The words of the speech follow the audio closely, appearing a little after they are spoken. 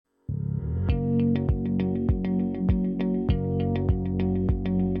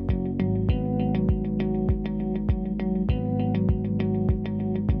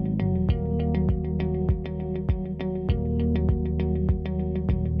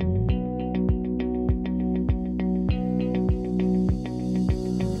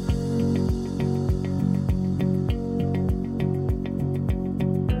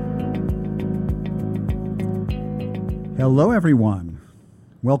Hello, everyone.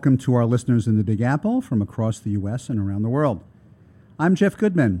 Welcome to our listeners in the Big Apple from across the U.S. and around the world. I'm Jeff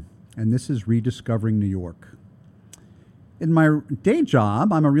Goodman, and this is Rediscovering New York. In my day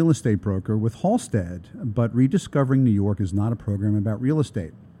job, I'm a real estate broker with Halstead, but Rediscovering New York is not a program about real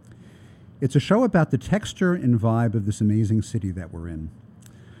estate. It's a show about the texture and vibe of this amazing city that we're in.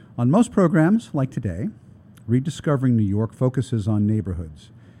 On most programs, like today, Rediscovering New York focuses on neighborhoods,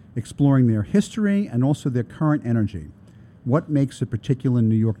 exploring their history and also their current energy. What makes a particular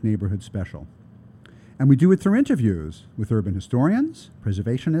New York neighborhood special? And we do it through interviews with urban historians,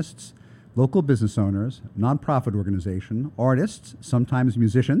 preservationists, local business owners, nonprofit organizations, artists, sometimes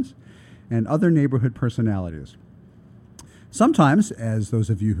musicians, and other neighborhood personalities. Sometimes, as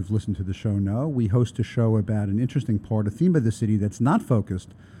those of you who've listened to the show know, we host a show about an interesting part, a theme of the city that's not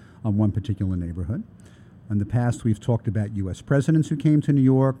focused on one particular neighborhood. In the past, we've talked about U.S. presidents who came to New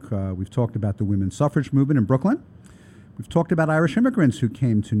York. We've talked about the women's suffrage movement in Brooklyn. We've talked about Irish immigrants who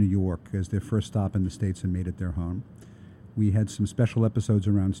came to New York as their first stop in the States and made it their home. We had some special episodes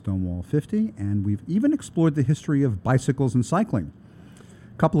around Stonewall 50, and we've even explored the history of bicycles and cycling.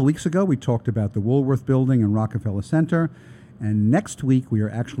 A couple of weeks ago, we talked about the Woolworth Building and Rockefeller Center, and next week we are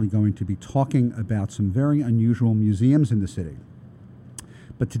actually going to be talking about some very unusual museums in the city.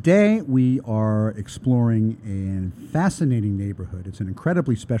 But today we are exploring a fascinating neighborhood. It's an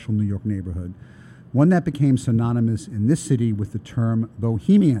incredibly special New York neighborhood, one that became synonymous in this city with the term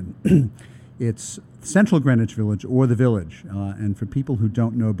bohemian. It's Central Greenwich Village or the Village. And for people who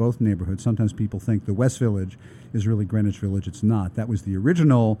don't know both neighborhoods, sometimes people think the West Village is really Greenwich Village. It's not. That was the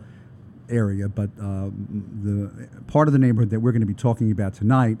original area, but the part of the neighborhood that we're going to be talking about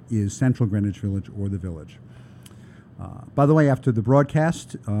tonight is Central Greenwich Village or the Village. By the way, after the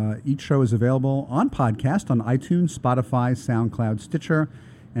broadcast, each show is available on podcast on iTunes, Spotify, SoundCloud, Stitcher,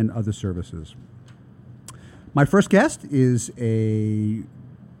 and other services. My first guest is a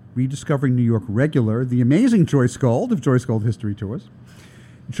Rediscovering New York regular, the amazing Joyce Gold of Joyce Gold History Tours.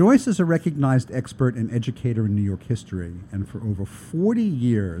 Joyce is a recognized expert and educator in New York history, and for over 40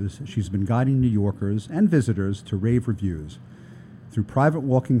 years, she's been guiding New Yorkers and visitors to rave reviews through private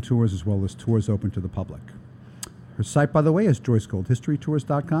walking tours as well as tours open to the public. Her site, by the way, is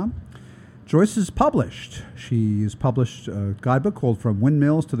joycegoldhistorytours.com. Joyce is published. She's published a guidebook called From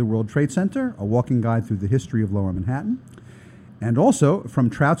Windmills to the World Trade Center, a walking guide through the history of Lower Manhattan, and also From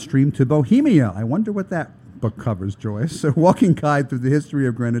Trout Stream to Bohemia. I wonder what that book covers, Joyce. A walking guide through the history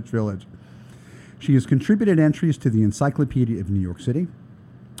of Greenwich Village. She has contributed entries to the Encyclopedia of New York City.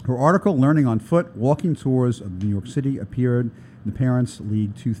 Her article, Learning on Foot, Walking Tours of New York City, appeared in the Parents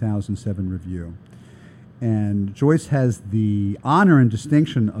League 2007 review. And Joyce has the honor and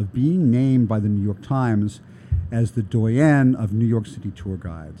distinction of being named by the New York Times as the doyenne of New York City tour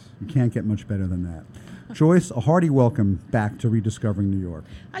guides. You can't get much better than that. Joyce, a hearty welcome back to Rediscovering New York.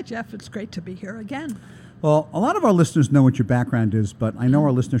 Hi, Jeff. It's great to be here again. Well, a lot of our listeners know what your background is, but I know our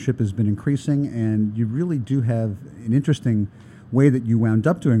listenership has been increasing, and you really do have an interesting way that you wound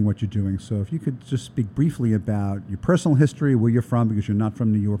up doing what you're doing. So if you could just speak briefly about your personal history, where you're from, because you're not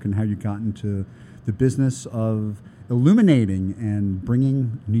from New York, and how you got into the business of illuminating and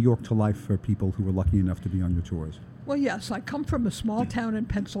bringing New York to life for people who were lucky enough to be on your tours. Well, yes, I come from a small town in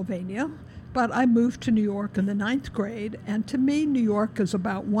Pennsylvania, but I moved to New York in the 9th grade, and to me, New York is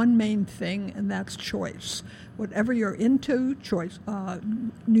about one main thing, and that's choice. Whatever you're into, choice.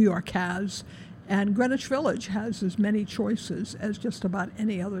 New York has, and Greenwich Village has as many choices as just about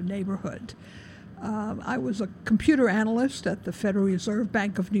any other neighborhood. I was a computer analyst at the Federal Reserve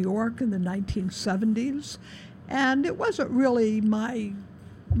Bank of New York in the 1970s, and it wasn't really my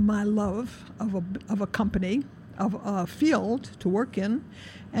love of a company, of a field to work in.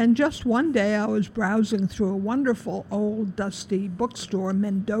 And just one day I was browsing through a wonderful old dusty bookstore,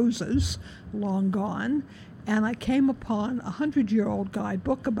 Mendoza's, long gone, and I came upon a 100-year-old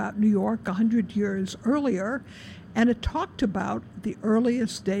guidebook about New York 100 years earlier, and it talked about the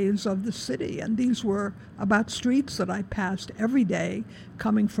earliest days of the city. And these were about streets that I passed every day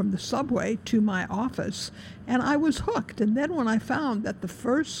coming from the subway to my office. And I was hooked. And then when I found that the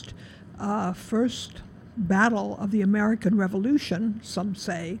first battle of the American Revolution, some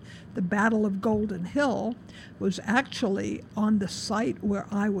say, the Battle of Golden Hill, was actually on the site where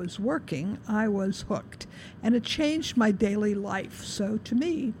I was working, I was hooked. And it changed my daily life. So to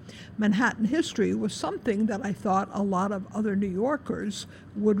me, Manhattan history was something that I thought a lot of other New Yorkers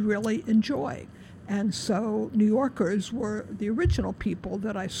would really enjoy. And so New Yorkers were the original people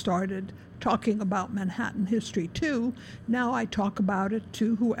that I started talking about Manhattan history to. Now I talk about it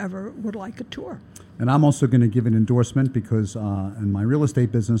to whoever would like a tour. And I'm also going to give an endorsement because in my real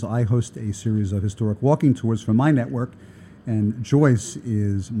estate business, I host a series of historic walking tours for my network, and Joyce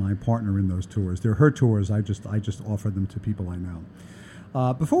is my partner in those tours. They're her tours. I just offer them to people I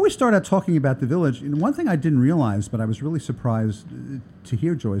know. Before we start out talking about the village, one thing I didn't realize, but I was really surprised to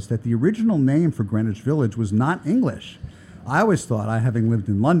hear, Joyce, that the original name for Greenwich Village was not English. I always thought, having lived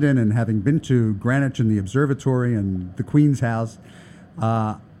in London and having been to Greenwich and the Observatory and the Queen's House,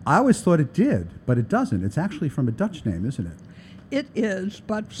 I always thought it did, but it doesn't. It's actually from a Dutch name, isn't it? It is,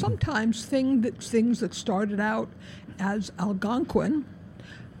 but sometimes things that started out as Algonquin,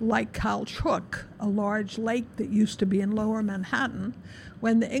 like Kalchook, a large lake that used to be in lower Manhattan,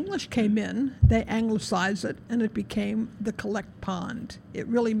 when the English came in, they anglicized it, and it became the Collect Pond. It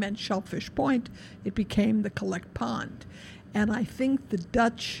really meant Shellfish Point. It became the Collect Pond. And I think the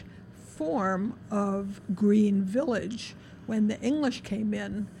Dutch form of Green Village, when the English came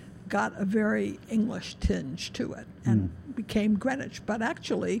in, got a very English tinge to it and became Greenwich. But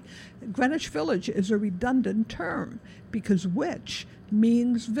actually, Greenwich Village is a redundant term because which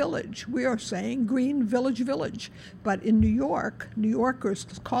means village. We are saying Green Village Village. But in New York, New Yorkers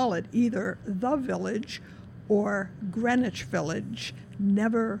call it either the Village or Greenwich Village,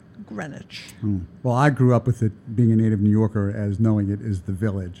 never Greenwich. Well, I grew up with it, being a native New Yorker, as knowing it is the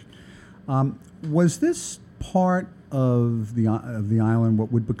village. Was this part of the island what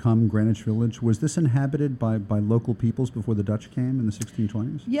would become Greenwich Village? Was this inhabited by local peoples before the Dutch came in the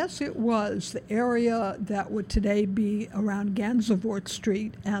 1620s? Yes, it was. The area that would today be around Gansevoort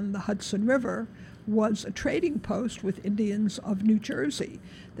Street and the Hudson River was a trading post with Indians of New Jersey.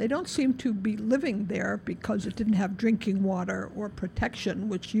 They don't seem to be living there because it didn't have drinking water or protection,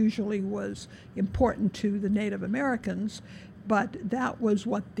 which usually was important to the Native Americans, but that was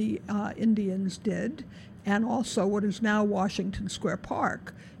what the Indians did. And also what is now Washington Square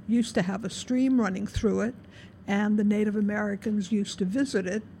Park used to have a stream running through it, and the Native Americans used to visit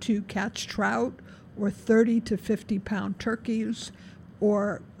it to catch trout or 30 to 50-pound turkeys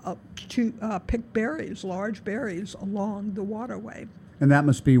or to pick berries, large berries, along the waterway. And that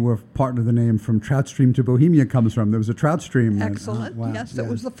must be where part of the name from Trout Stream to Bohemia comes from. There was a trout stream. Excellent. Wow. Yes, that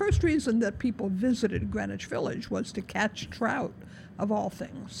was the first reason that people visited Greenwich Village, was to catch trout, of all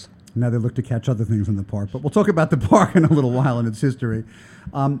things. Now they look to catch other things in the park, but we'll talk about the park in a little while and its history.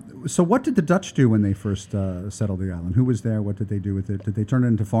 So what did the Dutch do when they first settled the island? Who was there? What did they do with it? Did they turn it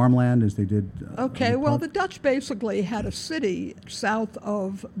into farmland as they did? Okay, well, the Dutch basically had a city south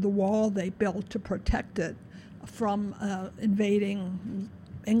of the wall they built to protect it from invading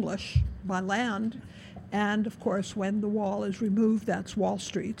English by land. And, of course, when the wall is removed, that's Wall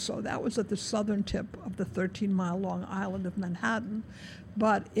Street. So that was at the southern tip of the 13-mile-long island of Manhattan.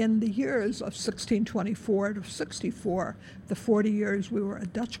 But in the years of 1624 to 64, the 40 years we were a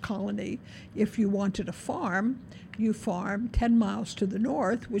Dutch colony, if you wanted a farm, you farmed 10 miles to the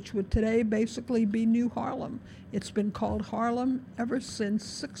north, which would today basically be New Harlem. It's been called Harlem ever since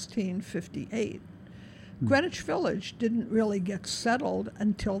 1658. Greenwich Village didn't really get settled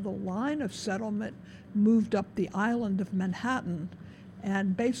until the line of settlement moved up the island of Manhattan,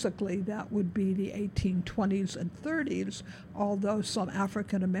 and basically that would be the 1820s and 30s, although some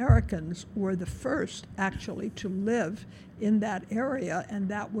African Americans were the first actually to live in that area, and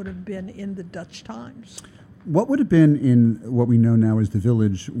that would have been in the Dutch times. What would have been in what we know now as the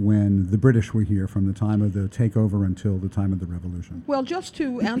village when the British were here, from the time of the takeover until the time of the Revolution? Well, just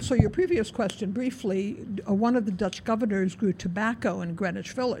to answer your previous question briefly, one of the Dutch governors grew tobacco in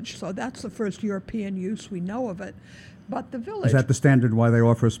Greenwich Village, so that's the first European use we know of it. But the village... Is that the standard why they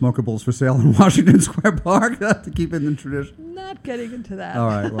offer smokables for sale in Washington Square Park, to keep it in tradition? Not getting into that. All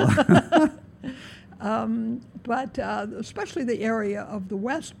right, well... But especially the area of the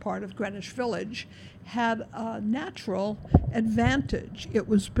west part of Greenwich Village had a natural advantage. It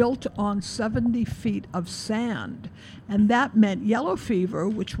was built on 70 feet of sand, and that meant yellow fever,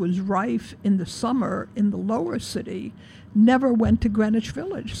 which was rife in the summer in the lower city, never went to Greenwich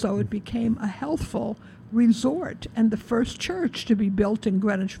Village, so it became a healthful resort. And the first church to be built in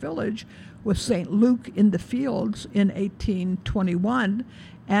Greenwich Village was St. Luke in the Fields in 1821,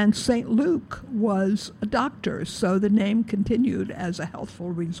 and St. Luke was a doctor, so the name continued as a healthful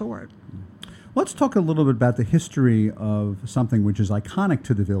resort. Let's talk a little bit about the history of something which is iconic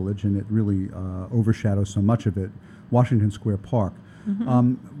to the village, and it really overshadows so much of it, Washington Square Park.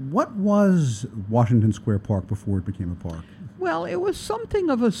 Mm-hmm. What was Washington Square Park before it became a park? Well, it was something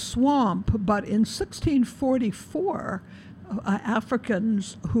of a swamp, but in 1644,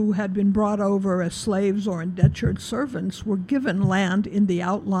 Africans who had been brought over as slaves or indentured servants were given land in the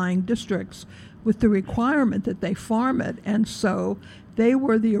outlying districts with the requirement that they farm it, and so they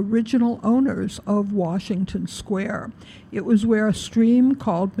were the original owners of Washington Square. It was where a stream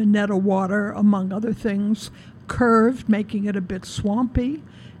called Minetta Water, among other things, curved, making it a bit swampy,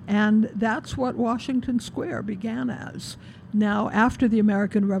 and that's what Washington Square began as. Now, after the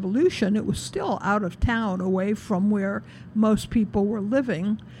American Revolution, it was still out of town, away from where most people were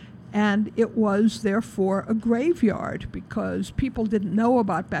living, and it was, therefore, a graveyard because people didn't know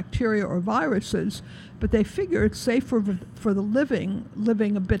about bacteria or viruses, but they figured it's safer for the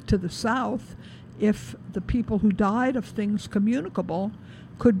living a bit to the south, if the people who died of things communicable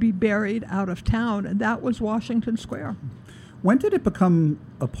could be buried out of town, and that was Washington Square. When did it become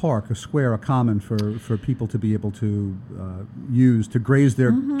a park, a square, a common for people to be able to use to graze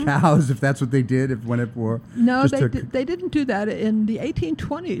their cows, if that's what they did, No, they didn't do that. In the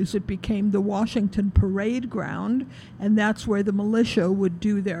 1820s, it became the Washington Parade Ground, and that's where the militia would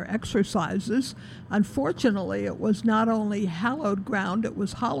do their exercises. Unfortunately, it was not only hallowed ground, it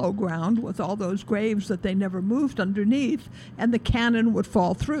was hollow ground with all those graves that they never moved underneath, and the cannon would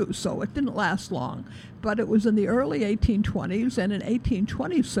fall through, so it didn't last long. But it was in the early 1820s, and in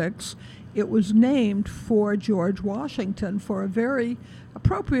 1826, it was named for George Washington for a very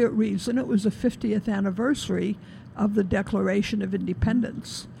appropriate reason. It was the 50th anniversary of the Declaration of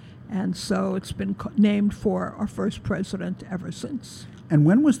Independence, and so it's been named for our first president ever since. And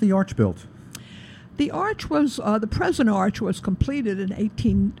when was the arch built? The arch was, the present arch was completed in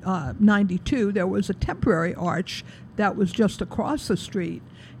 1892. There was a temporary arch that was just across the street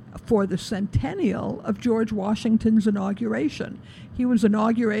for the centennial of George Washington's inauguration. He was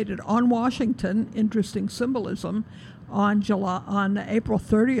inaugurated on Washington, interesting symbolism, on April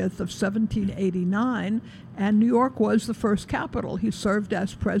 30th of 1789, and New York was the first capital. He served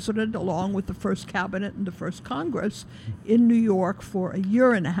as president along with the first cabinet and the first Congress in New York for a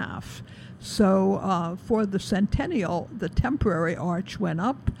year and a half. So for the centennial, the temporary arch went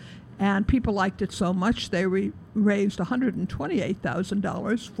up, and people liked it so much they raised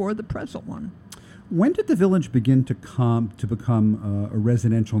 $128,000 for the present one. When did the village begin to become a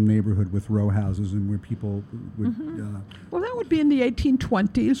residential neighborhood with row houses and where people would... Well, that would be in the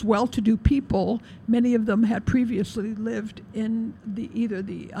 1820s. Well-to-do people, many of them had previously lived in either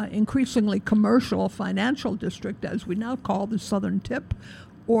the increasingly commercial financial district, as we now call the Southern Tip,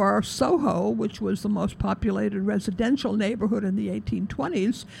 or Soho, which was the most populated residential neighborhood in the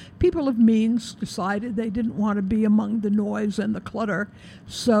 1820s. People of means decided they didn't want to be among the noise and the clutter,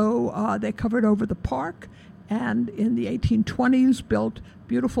 so they covered over the park, and in the 1820s built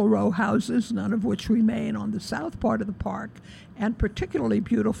beautiful row houses, none of which remain on the south part of the park, and particularly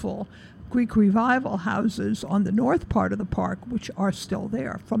beautiful Greek Revival houses on the north part of the park, which are still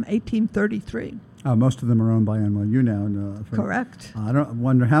there from 1833. Most of them are owned by NYU now. And, correct. I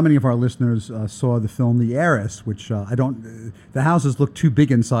wonder how many of our listeners saw the film The Heiress, which the houses look too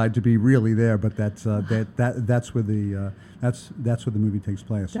big inside to be really there, but that's where the movie takes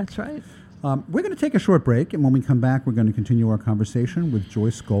place. That's right. We're going to take a short break, and when we come back, we're going to continue our conversation with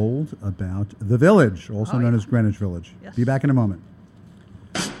Joyce Gold about The Village, also known as Greenwich Village. Yes. Be back in a moment.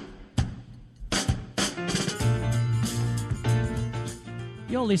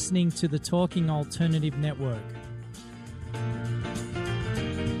 You're listening to the Talking Alternative Network.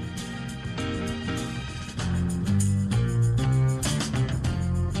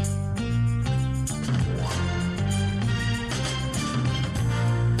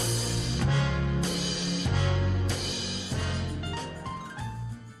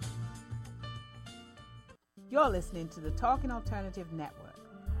 You're listening to the Talking Alternative Network.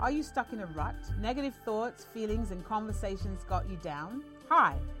 Are you stuck in a rut? Negative thoughts, feelings, and conversations got you down?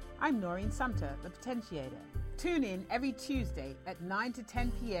 Hi, I'm Noreen Sumter, the Potentiator. Tune in every Tuesday at 9 to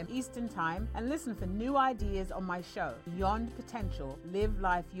 10 p.m. Eastern Time and listen for new ideas on my show, Beyond Potential, Live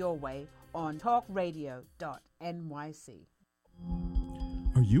Life Your Way, on talkradio.nyc.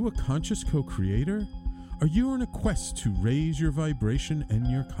 Are you a conscious co-creator? Are you on a quest to raise your vibration and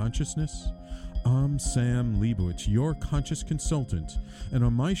your consciousness? I'm Sam Leibowitz, your conscious consultant, and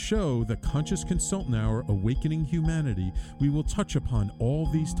on my show, The Conscious Consultant Hour, Awakening Humanity, we will touch upon all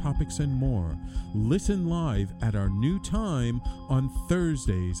these topics and more. Listen live at our new time on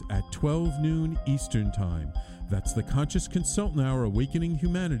Thursdays at 12 noon Eastern Time. That's The Conscious Consultant Hour, Awakening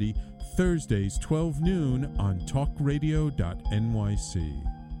Humanity, Thursdays 12 noon on talkradio.nyc.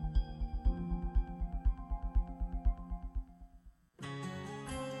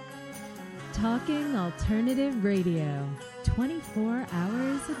 Talking Alternative Radio, 24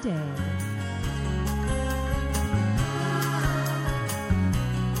 hours a day.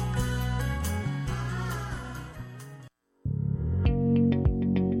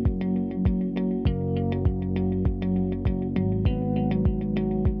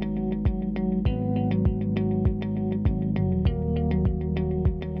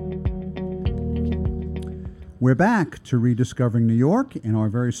 We're back to Rediscovering New York in our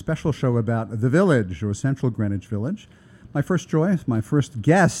very special show about the Village, or Central Greenwich Village. My first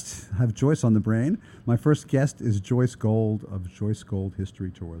guest, I have Joyce on the brain. My first guest is Joyce Gold of Joyce Gold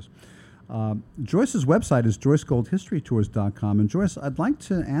History Tours. Joyce's website is joycegoldhistorytours.com. And Joyce, I'd like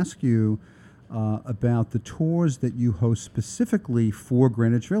to ask you about the tours that you host specifically for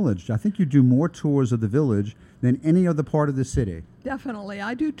Greenwich Village. I think you do more tours of the Village than any other part of the city. Definitely.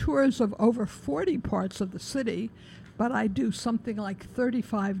 I do tours of over 40 parts of the city, but I do something like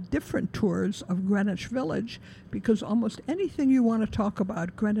 35 different tours of Greenwich Village because almost anything you want to talk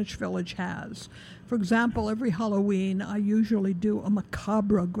about, Greenwich Village has. For example, every Halloween, I usually do a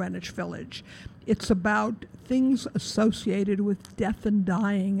macabre Greenwich Village. It's about things associated with death and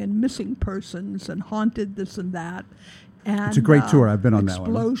dying and missing persons and haunted this and that. And it's a great tour. I've been on that one.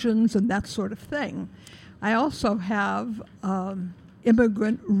 Explosions and that sort of thing. I also have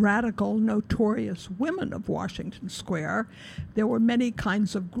immigrant, radical, notorious women of Washington Square. There were many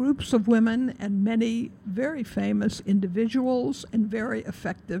kinds of groups of women and many very famous individuals and very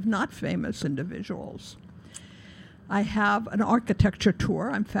effective, not famous individuals. I have an architecture tour.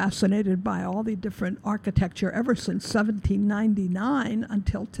 I'm fascinated by all the different architecture ever since 1799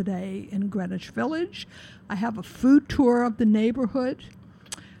 until today in Greenwich Village. I have a food tour of the neighborhood.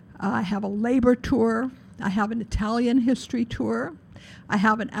 I have a labor tour. I have an Italian history tour. I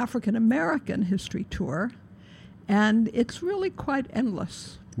have an African American history tour. And it's really quite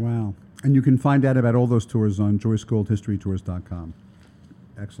endless. Wow. And you can find out about all those tours on joycegoldhistorytours.com.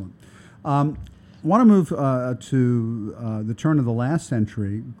 Excellent. I want to move to the turn of the last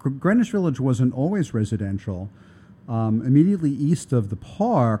century. Greenwich Village wasn't always residential. Immediately east of the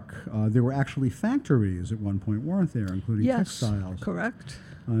park, there were actually factories at one point, weren't there, including textiles? Yes, correct.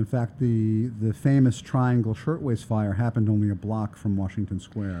 In fact, the famous Triangle Shirtwaist Fire happened only a block from Washington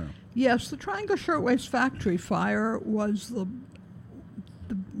Square. Yes, the Triangle Shirtwaist Factory fire was the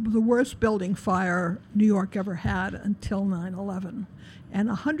worst building fire New York ever had until 9/11. And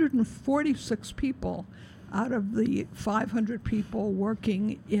 146 people out of the 500 people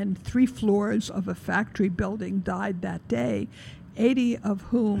working in 3 floors of a factory building died that day, 80 of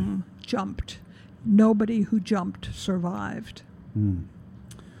whom jumped. Nobody who jumped survived.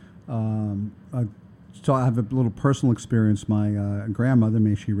 So I have a little personal experience. My grandmother,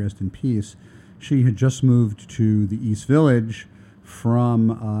 may she rest in peace, she had just moved to the East Village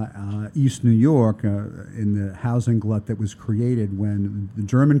from East New York in the housing glut that was created when the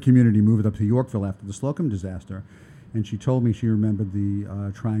German community moved up to Yorkville after the Slocum disaster. And she told me she remembered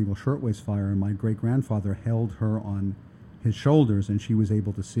the Triangle Shirtwaist Fire, and my great-grandfather held her on his shoulders, and she was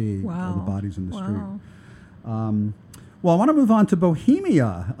able to see all the bodies in the street. Well, I want to move on to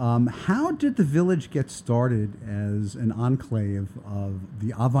Bohemia. How did the Village get started as an enclave of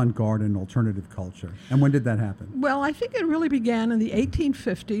the avant-garde and alternative culture? And when did that happen? Well, I think it really began in the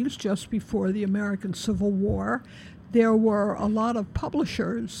 1850s, just before the American Civil War. There were a lot of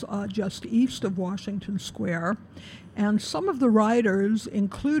publishers just east of Washington Square, and some of the writers,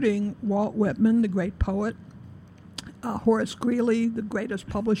 including Walt Whitman, the great poet, Horace Greeley, the greatest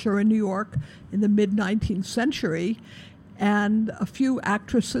publisher in New York in the mid-19th century, and a few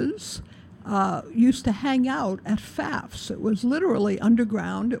actresses used to hang out at Pfaff's. It was literally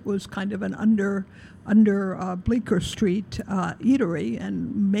underground. It was kind of an under Bleecker Street eatery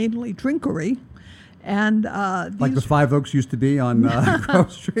and mainly drinkery. And like the Five Oaks used to be on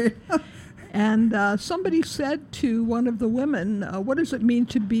Grove Street. And somebody said to one of the women, what does it mean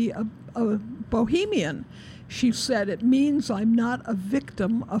to be a bohemian? She said, it means I'm not a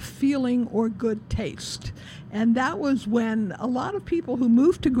victim of feeling or good taste. And that was when a lot of people who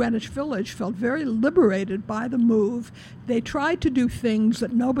moved to Greenwich Village felt very liberated by the move. They tried to do things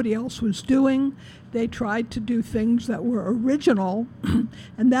that nobody else was doing. They tried to do things that were original,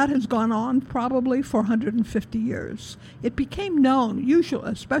 and that has gone on probably for 150 years. It became known,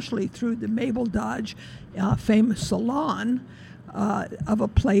 usually, especially through the Mabel Dodge famous salon, of a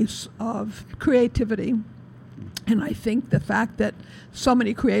place of creativity. And I think the fact that so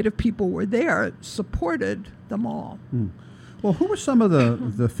many creative people were there supported them all. Well, who were some of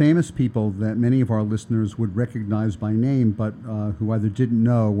the famous people that many of our listeners would recognize by name, but who either didn't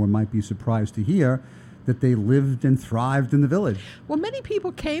know or might be surprised to hear that they lived and thrived in the Village? Well, many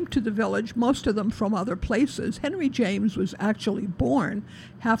people came to the Village, most of them from other places. Henry James was actually born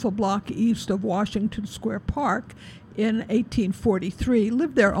half a block east of Washington Square Park in 1843,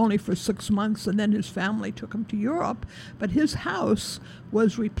 lived there only for 6 months, and then his family took him to Europe. But his house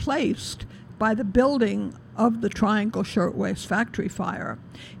was replaced by the building of the Triangle Shirtwaist Factory fire.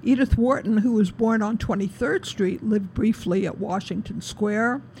 Edith Wharton, who was born on 23rd Street, lived briefly at Washington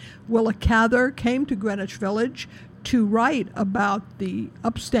Square. Willa Cather came to Greenwich Village to write about the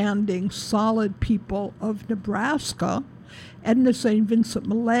upstanding, solid people of Nebraska. Edna St. Vincent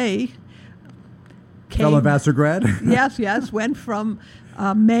Millay came... Fellow Vassar grad? Yes, went from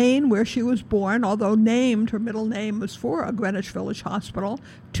Maine, where she was born, although named, her middle name was for a Greenwich Village hospital,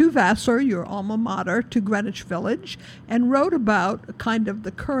 to Vassar, your alma mater, to Greenwich Village, and wrote about kind of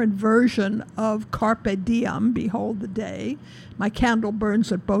the current version of Carpe Diem, Behold the Day. My Candle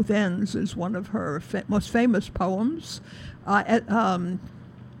Burns at Both Ends is one of her most famous poems.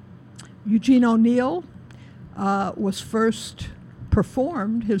 Eugene O'Neill was first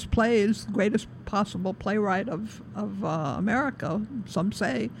performed, his plays, the greatest possible playwright of America, some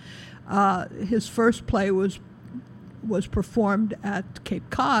say. His first play was performed at Cape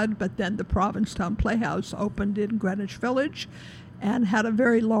Cod, but then the Provincetown Playhouse opened in Greenwich Village and had a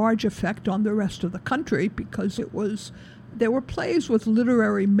very large effect on the rest of the country because there were plays with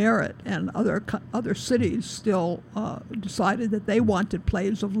literary merit, and other cities still decided that they wanted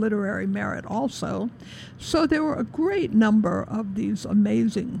plays of literary merit also. So there were a great number of these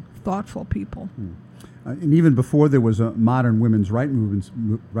amazing, thoughtful people. And even before there was a modern women's rights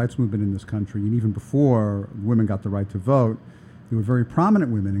movement in this country, and even before women got the right to vote, there were very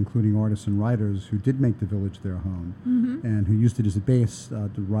prominent women, including artists and writers, who did make the village their home, and who used it as a base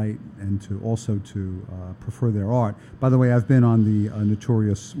to write and to also to prefer their art. By the way, I've been on the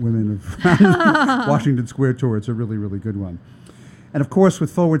notorious Women of Washington Square tour. It's a really, really good one. And of course, with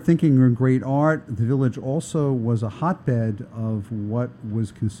forward thinking and great art, the village also was a hotbed of what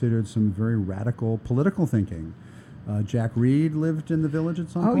was considered some very radical political thinking. Jack Reed lived in the village at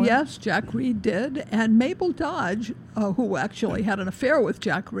some point? Oh, yes, Jack Reed did. And Mabel Dodge, who actually had an affair with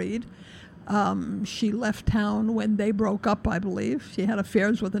Jack Reed, she left town when they broke up, I believe. She had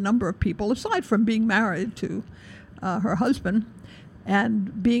affairs with a number of people, aside from being married to her husband,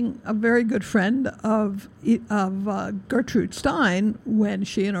 and being a very good friend of Gertrude Stein when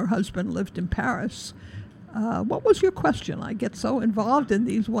she and her husband lived in Paris. What was your question? I get so involved in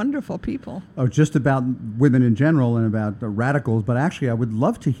these wonderful people. Oh, just about women in general and about the radicals, but actually I would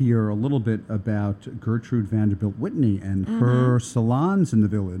love to hear a little bit about Gertrude Vanderbilt Whitney and her salons in the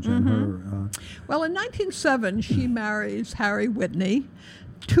village and her... Well, in 1907, she marries Harry Whitney.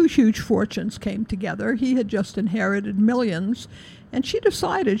 Two huge fortunes came together. He had just inherited millions, and she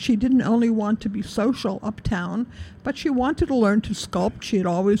decided she didn't only want to be social uptown, but she wanted to learn to sculpt. She had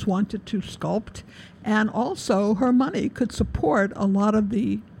always wanted to sculpt. And also, her money could support a lot of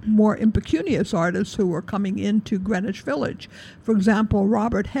the more impecunious artists who were coming into Greenwich Village. For example,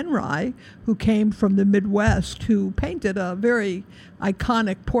 Robert Henry, who came from the Midwest, who painted a very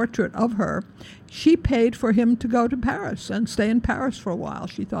iconic portrait of her. She paid for him to go to Paris and stay in Paris for a while.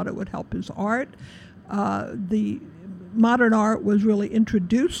 She thought it would help his art. The modern art was really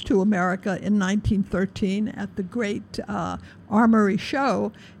introduced to America in 1913 at the great Armory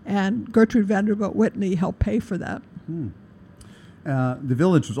show, and Gertrude Vanderbilt Whitney helped pay for that. The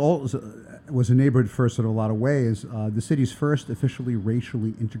village was a neighborhood first in a lot of ways. The city's first officially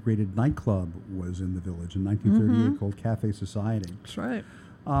racially integrated nightclub was in the village in 1938 called Cafe Society. That's right.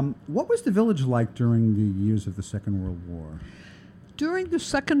 What was the village like during the years of the Second World War? During the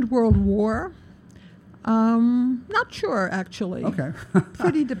Second World War, not sure, actually. Okay.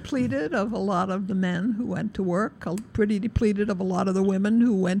 Pretty depleted of a lot of the men who went to work, pretty depleted of a lot of the women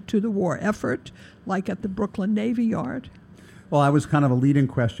who went to the war effort, like at the Brooklyn Navy Yard. Well, that was kind of a leading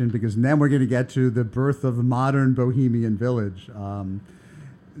question, because then we're going to get to the birth of the modern bohemian village.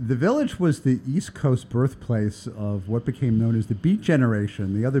 The village was the East Coast birthplace of what became known as the Beat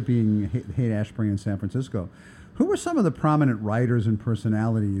Generation, the other being Haight-Ashbury and San Francisco. Who were some of the prominent writers and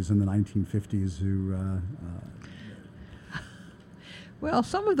personalities in the 1950s who... Well,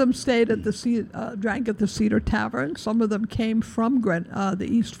 some of them stayed at drank at the Cedar Tavern. Some of them came from the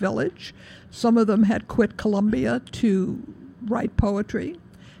East Village. Some of them had quit Columbia to write poetry.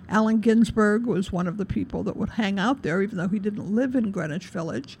 Allen Ginsberg was one of the people that would hang out there, even though he didn't live in Greenwich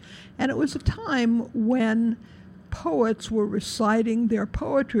Village. And it was a time when poets were reciting their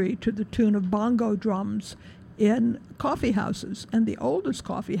poetry to the tune of bongo drums in coffee houses. And the oldest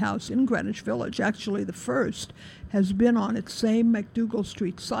coffee house in Greenwich Village, actually the first, has been on its same MacDougall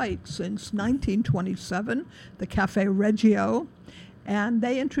Street site since 1927, the Cafe Reggio. And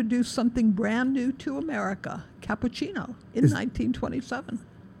they introduced something brand new to America, cappuccino, in 1927.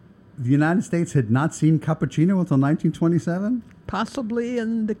 The United States had not seen cappuccino until 1927? Possibly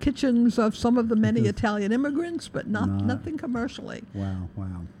in the kitchens of some of the many Italian immigrants, but nothing commercially. Wow.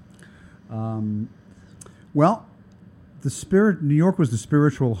 Well, New York was the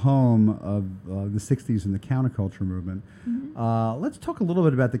spiritual home of the 60s and the counterculture movement. Mm-hmm. Let's talk a little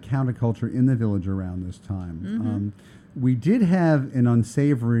bit about the counterculture in the Village around this time. Mm-hmm. We did have an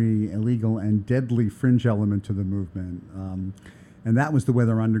unsavory, illegal, and deadly fringe element to the movement. And that was the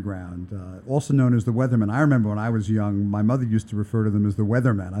Weather Underground, also known as the Weathermen. I remember when I was young, my mother used to refer to them as the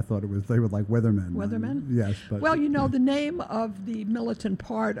Weathermen. I thought they were like weathermen. Weathermen? Yes. But Well, the name of the militant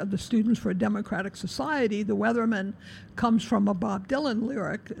part of the Students for a Democratic Society, the Weathermen, comes from a Bob Dylan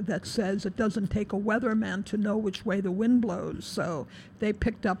lyric that says it doesn't take a weatherman to know which way the wind blows. So they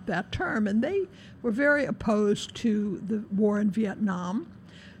picked up that term, and they were very opposed to the war in Vietnam.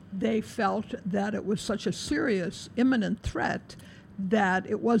 They felt that it was such a serious, imminent threat that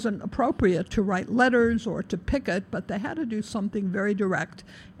it wasn't appropriate to write letters or to picket, but they had to do something very direct.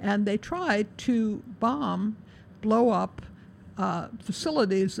 And they tried to blow up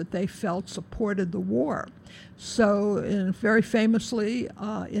facilities that they felt supported the war. So very famously,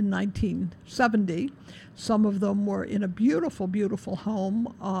 in 1970, some of them were in a beautiful, beautiful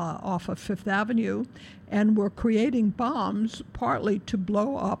home off of Fifth Avenue and were creating bombs partly to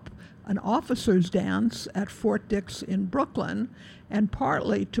blow up an officers' dance at Fort Dix in Brooklyn, and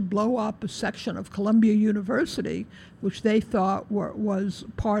partly to blow up a section of Columbia University, which they thought was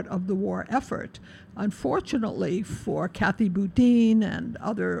part of the war effort. Unfortunately for Kathy Boudin and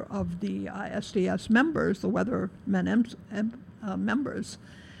other of the SDS members, the Weathermen members,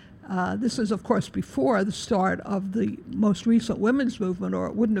 this is, of course, before the start of the most recent women's movement, or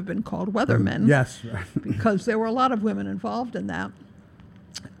it wouldn't have been called Weathermen. Yes. Because there were a lot of women involved in that.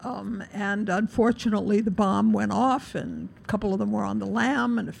 And unfortunately, the bomb went off, and a couple of them were on the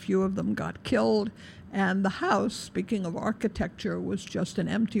lam, and a few of them got killed. And the house, speaking of architecture, was just an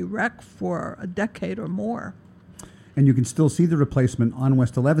empty wreck for a decade or more. And you can still see the replacement on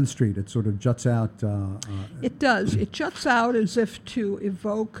West 11th Street. It sort of juts out. It does. It juts out as if to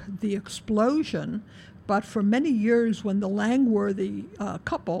evoke the explosion. But for many years, when the Langworthy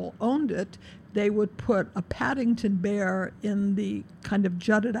couple owned it, they would put a Paddington bear in the kind of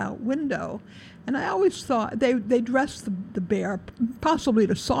jutted out window. And I always thought they dressed the bear possibly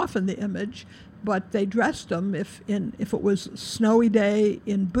to soften the image, but they dressed him if it was a snowy day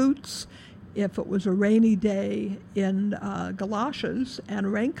in boots, if it was a rainy day in galoshes and a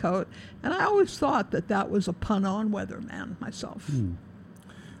raincoat. And I always thought that was a pun on Weatherman myself.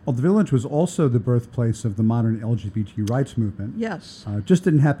 Well, the Village was also the birthplace of the modern LGBT rights movement. Yes. It just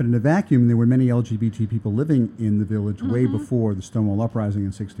didn't happen in a vacuum. There were many LGBT people living in the Village way before the Stonewall Uprising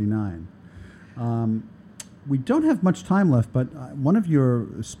in '69. We don't have much time left, but one of your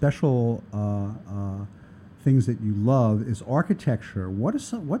special things that you love is architecture. What's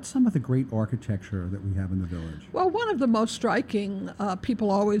some of the great architecture that we have in the Village? Well, one of the most striking,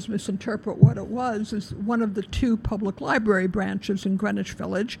 people always misinterpret what it was, is one of the two public library branches in Greenwich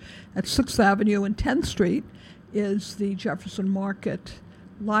Village at 6th Avenue and 10th Street is the Jefferson Market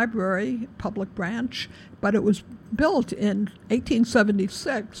Library public branch, but it was built in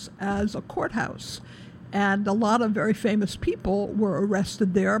 1876 as a courthouse. And a lot of very famous people were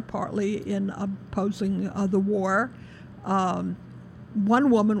arrested there, partly in opposing the war. One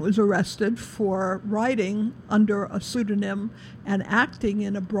woman was arrested for writing under a pseudonym and acting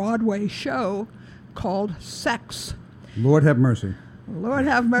in a Broadway show called Sex. Lord have mercy. Lord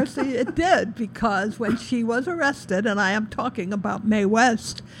have mercy, it did, because when she was arrested, and I am talking about Mae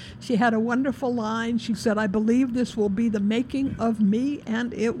West, she had a wonderful line. She said, "I believe this will be the making of me,"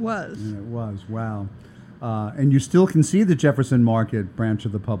 and it was. And it was, wow. And you still can see the Jefferson Market branch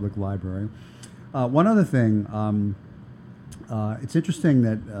of the public library. One other thing, it's interesting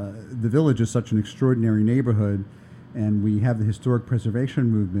that the Village is such an extraordinary neighborhood, and we have the historic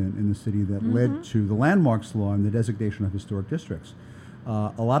preservation movement in the city that led to the landmarks law and the designation of historic districts.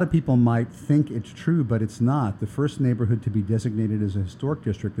 A lot of people might think it's true, but it's not. The first neighborhood to be designated as a historic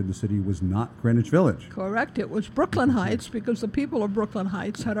district in the city was not Greenwich Village. Correct. It was Brooklyn Heights, because the people of Brooklyn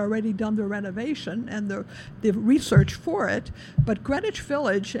Heights had already done the renovation and the research for it. But Greenwich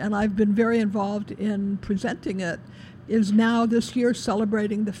Village, and I've been very involved in presenting it, is now this year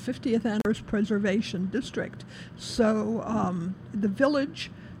celebrating the 50th anniversary Preservation District. So the Village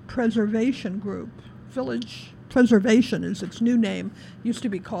Preservation Group, Village Preservation is its new name, used to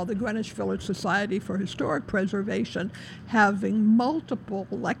be called the Greenwich Village Society for Historic Preservation, having multiple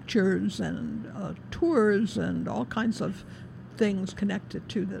lectures and tours and all kinds of things connected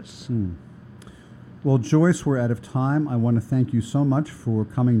to this. Well, Joyce, we're out of time. I want to thank you so much for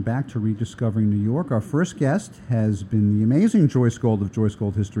coming back to Rediscovering New York. Our first guest has been the amazing Joyce Gold of Joyce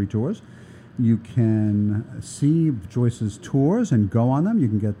Gold History Tours. You can see Joyce's tours and go on them. You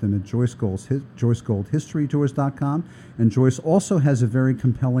can get them at JoyceGoldHistoryTours.com. And Joyce also has a very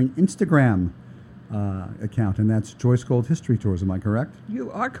compelling Instagram account, and that's Joyce Gold History Tours. Am I correct?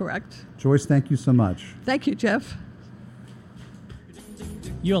 You are correct. Joyce, thank you so much. Thank you, Jeff.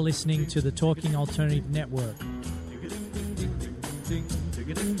 You're listening to the Talking Alternative Network.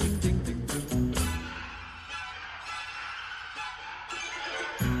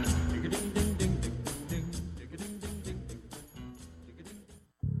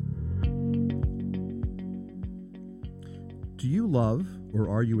 Do you love or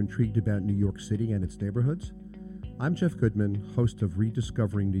are you intrigued about New York City and its neighborhoods? I'm Jeff Goodman, host of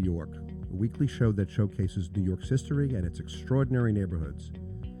Rediscovering New York, a weekly show that showcases New York's history and its extraordinary neighborhoods.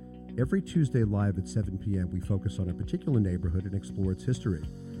 Every Tuesday live at 7 p.m., we focus on a particular neighborhood and explore its history,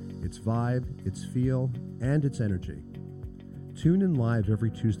 its vibe, its feel, and its energy. Tune in live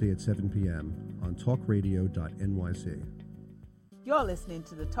every Tuesday at 7 p.m. on talkradio.nyc. You're listening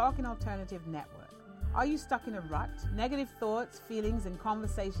to the Talking Alternative Network. Are you stuck in a rut? Negative thoughts, feelings, and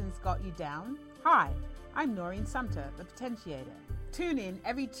conversations got you down? Hi, I'm Noreen Sumter, the Potentiator. Tune in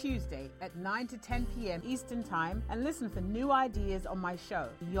every Tuesday at 9 to 10 p.m. Eastern Time and listen for new ideas on my show,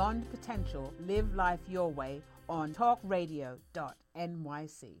 Beyond Potential, Live Life Your Way, on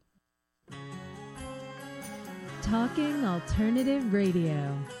talkradio.nyc. Talking Alternative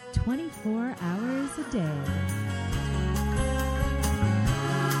Radio, 24 hours a day.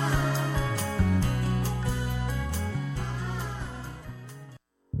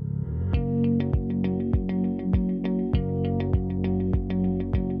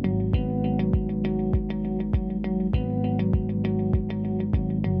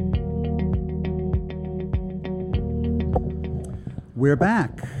 We're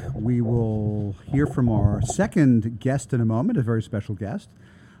back. We will hear from our second guest in a moment, a very special guest.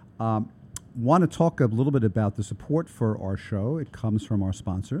 Want to talk a little bit about the support for our show. It comes from our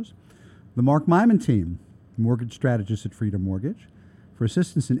sponsors. The Mark Myman team, mortgage strategist at Freedom Mortgage. For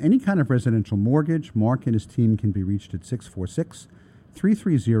assistance in any kind of residential mortgage, Mark and his team can be reached at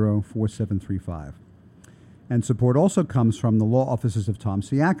 646-330-4735. And support also comes from the law offices of Tom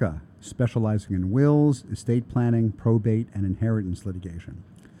Siaka, specializing in wills, estate planning, probate, and inheritance litigation.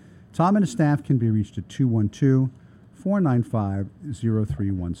 Tom and his staff can be reached at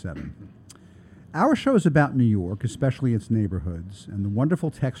 212-495-0317. Our show is about New York, especially its neighborhoods, and the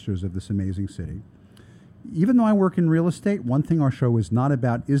wonderful textures of this amazing city. Even though I work in real estate, one thing our show is not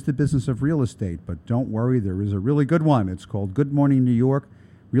about is the business of real estate, but don't worry, there is a really good one. It's called Good Morning New York,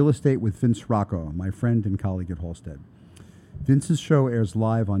 Real Estate with Vince Rocco, my friend and colleague at Halstead. Vince's show airs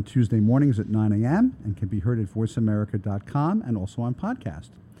live on Tuesday mornings at 9 a.m. and can be heard at voiceamerica.com and also on podcast.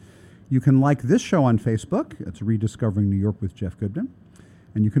 You can like this show on Facebook. It's Rediscovering New York with Jeff Goodman.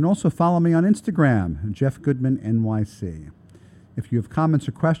 And you can also follow me on Instagram, Jeff Goodman NYC. If you have comments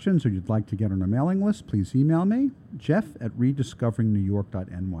or questions or you'd like to get on our mailing list, please email me,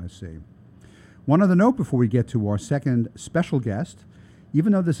 jeff@rediscoveringnewyork.nyc. One other note before we get to our second special guest.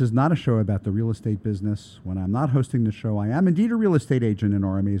 Even though this is not a show about the real estate business, when I'm not hosting the show, I am indeed a real estate agent in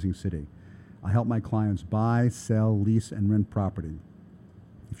our amazing city. I help my clients buy, sell, lease, and rent property.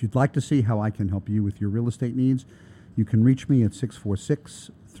 If you'd like to see how I can help you with your real estate needs, you can reach me at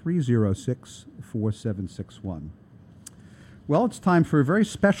 646-306-4761. Well, it's time for a very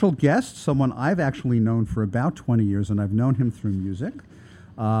special guest, someone I've actually known for about 20 years, and I've known him through music.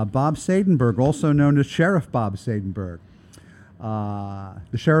 Bob Seidenberg, also known as Sheriff Bob Seidenberg.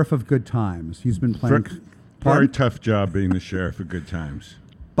 The Sheriff of Good Times. He's been playing... Very tough job being the Sheriff of Good Times.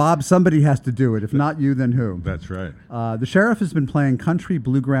 Bob, somebody has to do it. If not you, then who? That's right. The Sheriff has been playing country,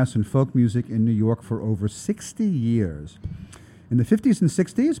 bluegrass, and folk music in New York for over 60 years. In the 50s and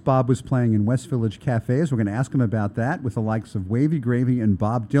 60s, Bob was playing in West Village cafes. We're going to ask him about that with the likes of Wavy Gravy and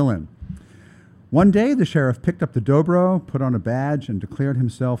Bob Dylan. One day, the Sheriff picked up the dobro, put on a badge, and declared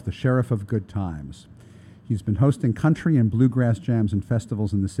himself the Sheriff of Good Times. He's been hosting country and bluegrass jams and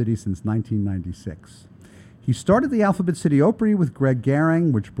festivals in the city since 1996. He started the Alphabet City Opry with Greg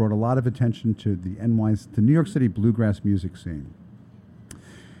Garing, which brought a lot of attention to the New York City bluegrass music scene.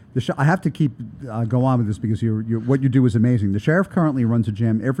 I have to go on with this because what you do is amazing. The Sheriff currently runs a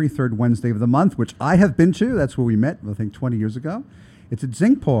jam every third Wednesday of the month, which I have been to. That's where we met, I think, 20 years ago. It's at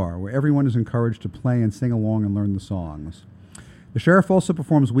Zinkpar, where everyone is encouraged to play and sing along and learn the songs. The Sheriff also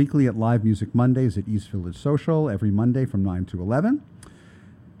performs weekly at Live Music Mondays at East Village Social every Monday from 9 to 11.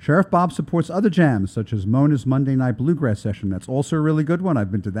 Sheriff Bob supports other jams, such as Mona's Monday Night Bluegrass Session. That's also a really good one.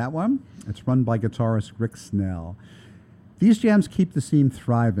 I've been to that one. It's run by guitarist Rick Snell. These jams keep the scene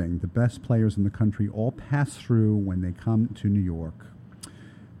thriving. The best players in the country all pass through when they come to New York.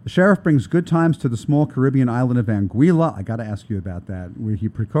 The Sheriff brings good times to the small Caribbean island of Anguilla. I got to ask you about that, where he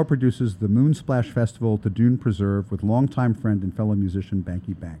co-produces the Moonsplash Festival at the Dune Preserve with longtime friend and fellow musician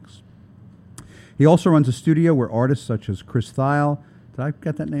Banky Banks. He also runs a studio where artists such as Chris Thiele, did I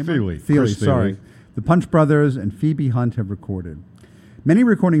get that name right? Chris sorry. Thiele. The Punch Brothers and Phoebe Hunt have recorded. Many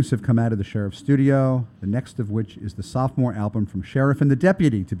recordings have come out of the Sheriff studio, the next of which is the sophomore album from Sheriff and the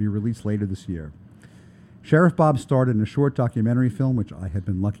Deputy to be released later this year. Sheriff Bob starred in a short documentary film, which I had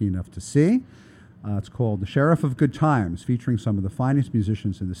been lucky enough to see. It's called The Sheriff of Good Times, featuring some of the finest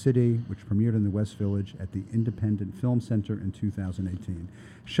musicians in the city, which premiered in the West Village at the Independent Film Center in 2018.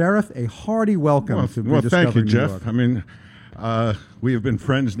 Sheriff, a hearty welcome to Well, thank you, Rediscovering New Jeff. York. I mean, we have been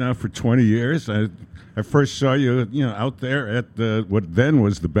friends now for 20 years. I first saw you, out there at what then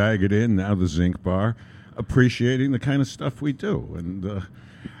was the Bag It In, now the Zinc Bar, appreciating the kind of stuff we do. And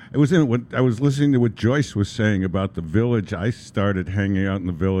it was I was listening to what Joyce was saying about the Village. I started hanging out in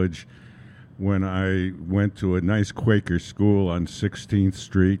the Village when I went to a nice Quaker school on 16th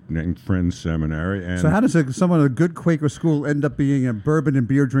Street named Friends Seminary. And So how does someone at a good Quaker school end up being a bourbon and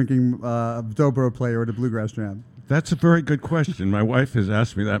beer drinking dobro player at a bluegrass jam? That's a very good question. My wife has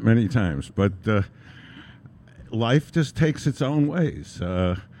asked me that many times, but life just takes its own ways.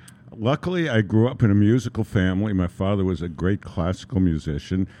 Luckily, I grew up in a musical family. My father was a great classical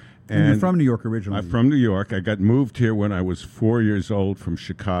musician. And you're from New York originally. I'm from New York. I got moved here when I was 4 years old from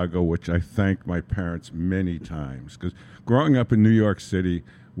Chicago, which I thanked my parents many times, because growing up in New York City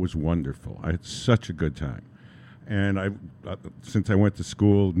was wonderful. I had such a good time. And since I went to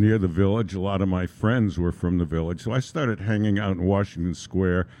school near the Village, a lot of my friends were from the Village. So I started hanging out in Washington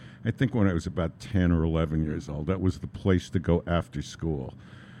Square, I think when I was about 10 or 11 years old. That was the place to go after school.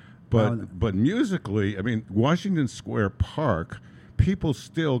 But musically, I mean, Washington Square Park, people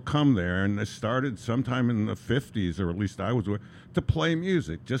still come there, and they started sometime in the 50s, or at least I was, to play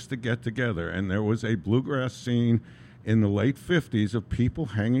music, just to get together. And there was a bluegrass scene in the late 50s of people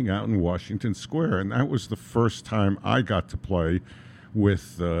hanging out in Washington Square, and that was the first time I got to play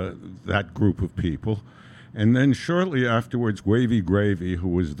with that group of people. And then shortly afterwards, Wavy Gravy, who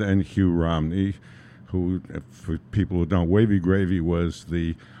was then Hugh Romney, who, for people who don't, Wavy Gravy was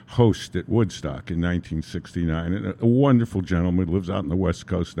the host at Woodstock in 1969, and a wonderful gentleman, lives out on the West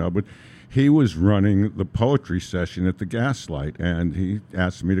Coast now, but he was running the poetry session at the Gaslight, and he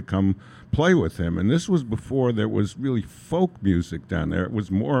asked me to come play with him. And this was before there was really folk music down there. It was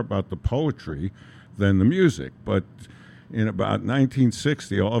more about the poetry than the music. But in about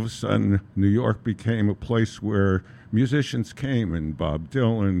 1960, all of a sudden, New York became a place where musicians came, and Bob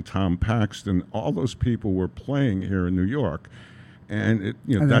Dylan, Tom Paxton, all those people were playing here in New York. And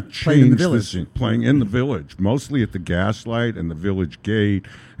that changed the scene, playing in the Village, mostly at the Gaslight and the Village Gate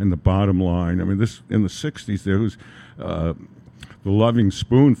and the Bottom Line. I mean, this in the 60s, there was the Loving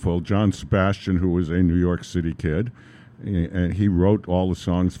Spoonful, John Sebastian, who was a New York City kid, and he wrote all the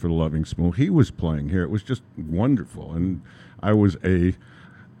songs for the Loving Spoonful. He was playing here. It was just wonderful. And I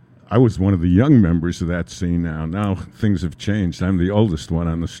was one of the young members of that scene now. Now things have changed. I'm the oldest one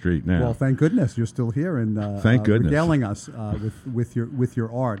on the street now. Well, thank goodness you're still here and thank goodness. Regaling us with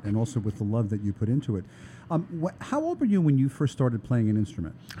your art and also with the love that you put into it. How old were you when you first started playing an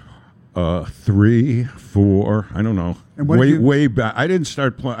instrument? 3, 4, I don't know. And way back. I didn't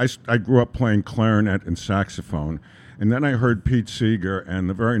start playing. I grew up playing clarinet and saxophone. And then I heard Pete Seeger, and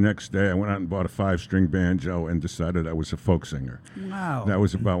the very next day I went out and bought a 5-string banjo and decided I was a folk singer. Wow. That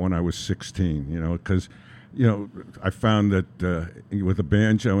was about when I was 16, because, I found that with a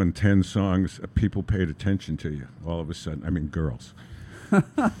banjo and 10 songs, people paid attention to you all of a sudden. I mean, girls.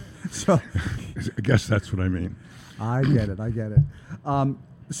 So I guess that's what I mean. I get it.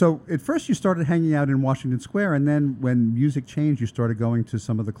 So at first you started hanging out in Washington Square, and then when music changed, you started going to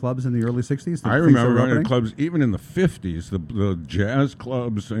some of the clubs in the early 60s? I remember going to clubs even in the 50s, the jazz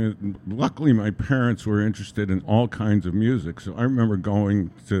clubs. Luckily, my parents were interested in all kinds of music, so I remember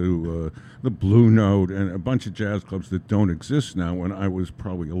going to the Blue Note and a bunch of jazz clubs that don't exist now when I was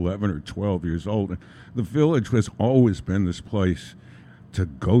probably 11 or 12 years old. The Village has always been this place to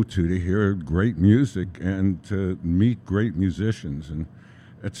go to hear great music and to meet great musicians, and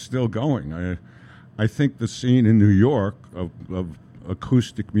it's still going. I think the scene in New York of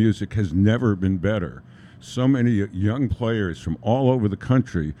acoustic music has never been better. So many young players from all over the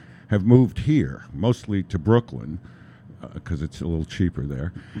country have moved here, mostly to Brooklyn, because it's a little cheaper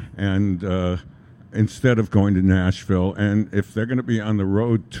there, and instead of going to Nashville. And if they're going to be on the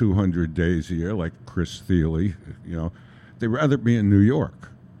road 200 days a year, like Chris Thiele, they'd rather be in New York.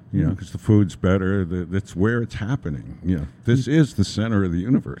 You know, because the food's better. That's where it's happening. You know, this is the center of the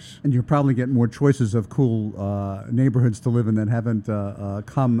universe. And you probably get more choices of cool neighborhoods to live in that haven't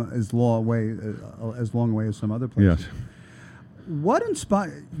come as long way as some other places. Yes. What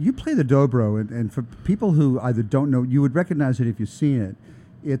inspired you play the dobro? And for people who either don't know, you would recognize it if you've seen it.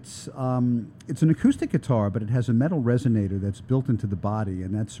 It's an acoustic guitar, but it has a metal resonator that's built into the body,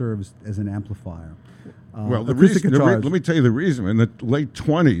 and that serves as an amplifier. Well, let me tell you the reason. In the late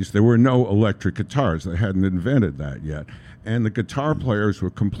 20s, there were no electric guitars. They hadn't invented that yet. And the guitar players were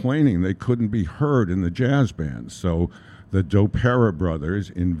complaining they couldn't be heard in the jazz bands. So the Dopera brothers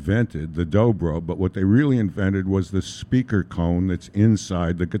invented the dobro, but what they really invented was the speaker cone that's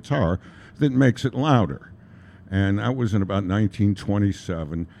inside the guitar that makes it louder. And that was in about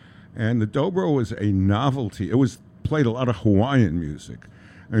 1927. And the dobro was a novelty. It was played a lot of Hawaiian music.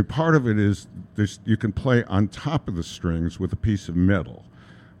 I mean, part of it is you can play on top of the strings with a piece of metal,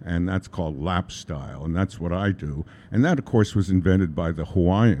 and that's called lap style, and that's what I do. And that, of course, was invented by the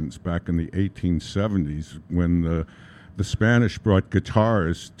Hawaiians back in the 1870s when the Spanish brought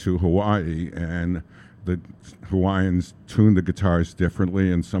guitars to Hawaii, and the Hawaiians tuned the guitars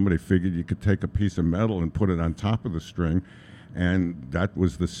differently, and somebody figured you could take a piece of metal and put it on top of the string, and that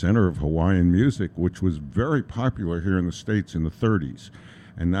was the center of Hawaiian music, which was very popular here in the States in the 30s.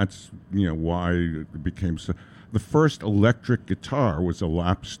 And that's, why it became so. The first electric guitar was a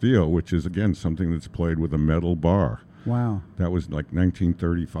lap steel, which is, again, something that's played with a metal bar. Wow. That was like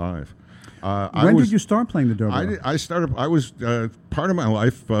 1935. When did you start playing the dobro? I started, part of my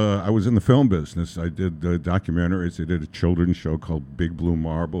life, I was in the film business. I did documentaries. I did a children's show called Big Blue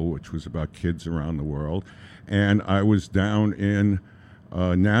Marble, which was about kids around the world. And I was down in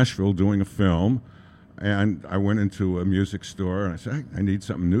Nashville doing a film. And I went into a music store, and I said, I need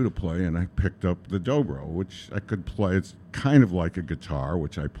something new to play, and I picked up the dobro, which I could play. It's kind of like a guitar,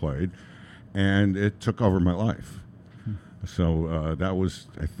 which I played, and it took over my life. So that was,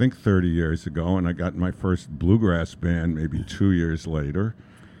 I think, 30 years ago, and I got my first bluegrass band maybe 2 years later,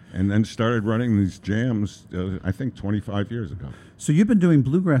 and then started running these jams, I think, 25 years ago. So you've been doing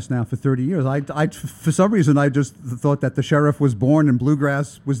bluegrass now for 30 years. I for some reason, I just thought that the sheriff was born and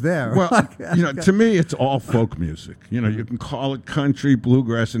bluegrass was there. Well, to me, it's all folk music. You can call it country,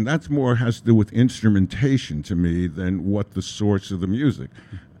 bluegrass, and that's more has to do with instrumentation to me than what the source of the music.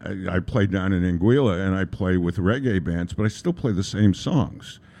 I play down in Anguilla, and I play with reggae bands, but I still play the same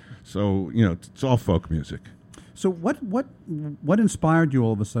songs. So, it's all folk music. So what inspired you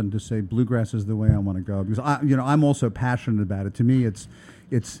all of a sudden to say bluegrass is the way I want to go? Because I'm also passionate about it. To me, it's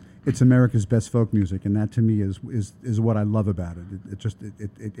America's best folk music, and that to me is what I love about it.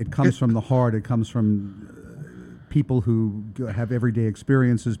 It comes from the heart. It comes from people who have everyday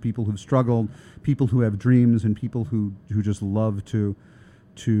experiences, people who've struggled, people who have dreams, and people who just love to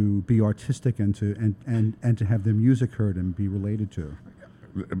be artistic and to have their music heard and be related to.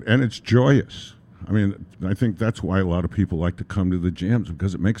 And it's joyous. I mean, I think that's why a lot of people like to come to the jams,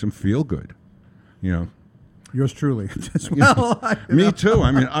 because it makes them feel good, Yours truly as well. Me too.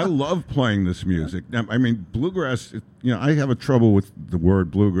 I mean, I love playing this music. I mean, bluegrass, I have a trouble with the word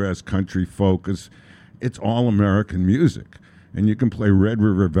bluegrass, country, folk, because it's all American music. And you can play Red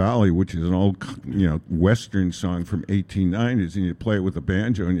River Valley, which is an old, Western song from 1890s, and you play it with a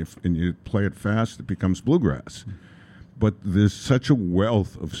banjo and you play it fast, it becomes bluegrass. But there's such a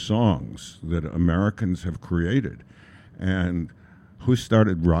wealth of songs that Americans have created. And who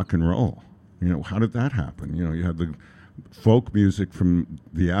started rock and roll? How did that happen? You have the folk music from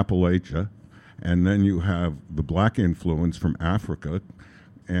the Appalachia, and then you have the black influence from Africa,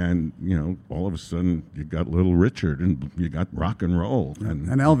 and, all of a sudden you got Little Richard, and you got rock and roll. And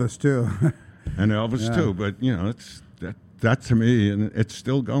Elvis, too. And Elvis, too. But, it's that to me, and it's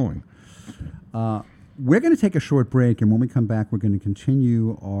still going. We're going to take a short break, and when we come back, we're going to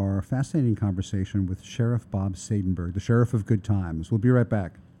continue our fascinating conversation with Sheriff Bob Seidenberg, the Sheriff of Good Times. We'll be right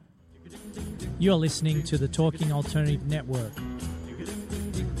back. You're listening to the Talking Alternative Network.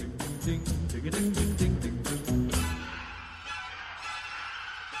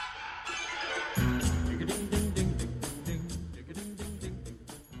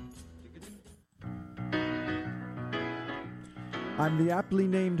 I'm the aptly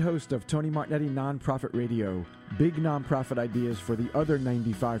named host of Tony Martignetti Nonprofit Radio. Big nonprofit ideas for the other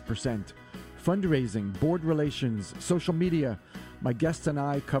 95%. Fundraising, board relations, social media. My guests and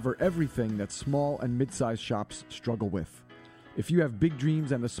I cover everything that small and mid-sized shops struggle with. If you have big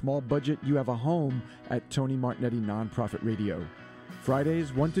dreams and a small budget, you have a home at Tony Martignetti Nonprofit Radio.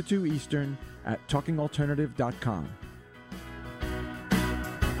 Fridays 1 to 2 Eastern at talkingalternative.com.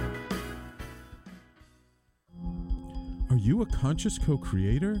 Are you a conscious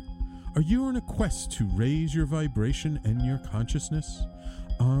co-creator? Are you on a quest to raise your vibration and your consciousness?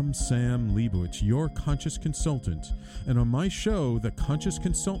 I'm Sam Leibowitz, your conscious consultant, and on my show, The Conscious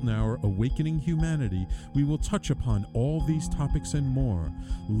Consultant Hour, Awakening Humanity, we will touch upon all these topics and more.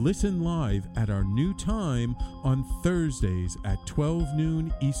 Listen live at our new time on Thursdays at 12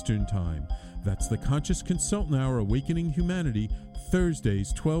 noon Eastern Time. That's The Conscious Consultant Hour, Awakening Humanity,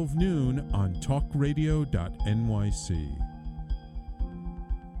 Thursdays 12 noon on talkradio.nyc.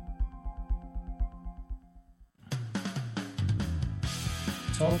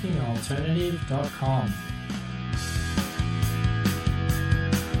 TalkingAlternative.com.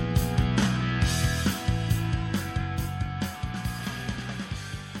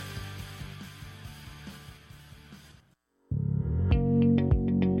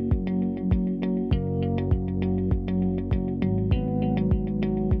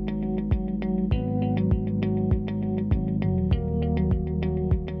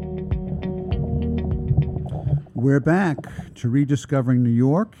 We're back to Rediscovering New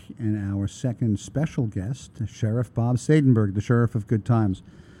York and our second special guest, Sheriff Bob Seidenberg, the Sheriff of Good Times.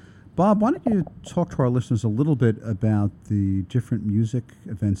 Bob, why don't you talk to our listeners a little bit about the different music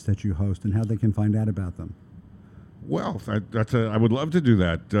events that you host and how they can find out about them? Well, I would love to do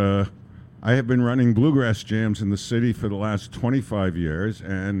that. I have been running bluegrass jams in the city for the last 25 years,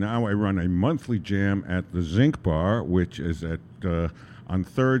 and now I run a monthly jam at the Zinc Bar, which is at on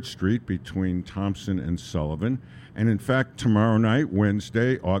 3rd Street between Thompson and Sullivan. And in fact, tomorrow night,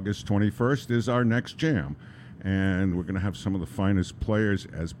 Wednesday, August 21st, is our next jam. And we're going to have some of the finest players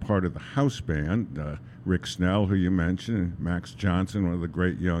as part of the house band. Rick Snell, who you mentioned, and Max Johnson, one of the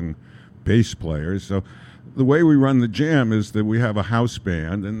great young bass players. So the way we run the jam is that we have a house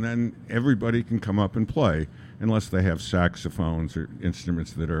band, and then everybody can come up and play, unless they have saxophones or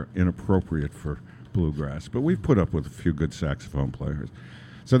instruments that are inappropriate for bluegrass. But we've put up with a few good saxophone players.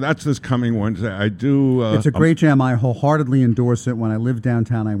 So that's this coming Wednesday. I do. It's a great jam. I wholeheartedly endorse it. When I lived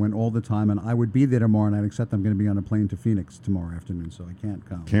downtown, I went all the time, and I would be there tomorrow night, except I'm going to be on a plane to Phoenix tomorrow afternoon, so I can't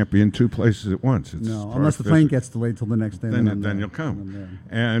come. Can't be in two places at once. It's no, unless the plane gets delayed till the next day. Then you'll come.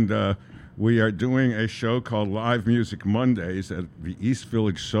 And we are doing a show called Live Music Mondays at the East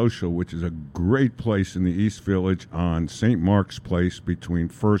Village Social, which is a great place in the East Village on St. Mark's Place between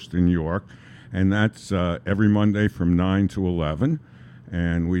 1st and York. And that's every Monday from 9 to 11.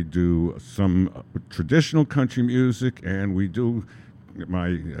 And we do some traditional country music, and we do,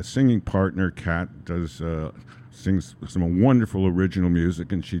 my singing partner, Kat, does sings some wonderful original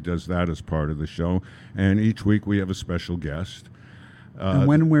music, and she does that as part of the show. And each week we have a special guest.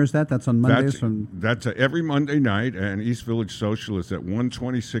 And where's that? That's on Mondays? That's every Monday night, and East Village Social is at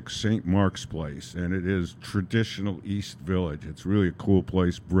 126 St. Mark's Place, and it is traditional East Village. It's really a cool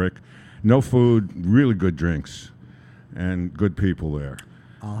place, brick. No food, really good drinks, and good people there.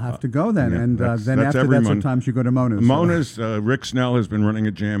 I'll have to go then. Yeah, and then after that, sometimes you go to Mona's. Mona's, Rick Snell has been running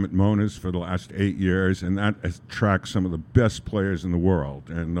a jam at Mona's for the last 8 years, and that attracts some of the best players in the world.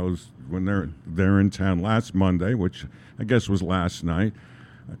 And those, when they're in town last Monday, which I guess was last night,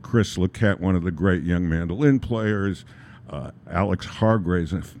 Chris Lequette, one of the great young mandolin players, Alex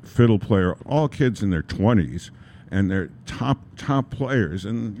Hargraves, a fiddle player, all kids in their 20s, and they're top players,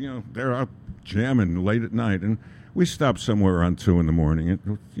 and they're out jamming late at night, and we stop somewhere around 2 in the morning at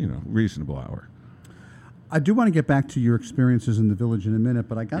reasonable hour. I do want to get back to your experiences in the village in a minute,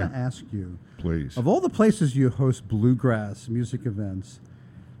 but I got to ask you, please, of all the places you host bluegrass music events,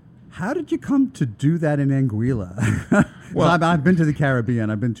 how did you come to do that in Anguilla? Well, I've been to the Caribbean.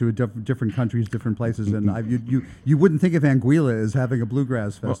 I've been to different countries, different places, and you wouldn't think of Anguilla as having a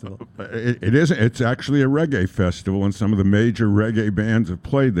bluegrass festival. Well, it isn't. It's actually a reggae festival, and some of the major reggae bands have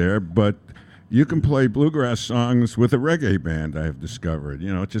played there, but you can play bluegrass songs with a reggae band, I have discovered.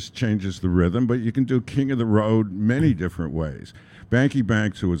 It just changes the rhythm, but you can do King of the Road many different ways. Banky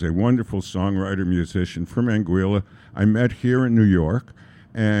Banks, who was a wonderful songwriter, musician from Anguilla, I met here in New York,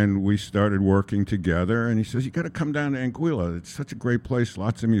 and we started working together, and he says, you got to come down to Anguilla. It's such a great place,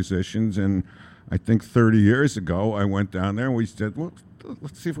 lots of musicians, and I think 30 years ago, I went down there, and we said, well,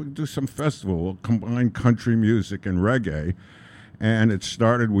 let's see if we can do some festival. We'll combine country music and reggae. And it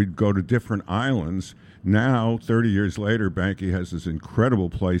started, we'd go to different islands. Now, 30 years later, Banky has this incredible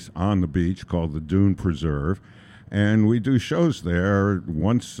place on the beach called the Dune Preserve. And we do shows there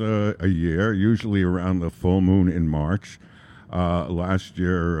once a year, usually around the full moon in March. Last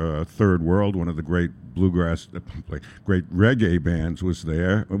year, Third World, one of the great bluegrass, great reggae bands, was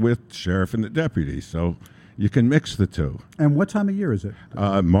there with Sheriff and the Deputy. So you can mix the two. And what time of year is it?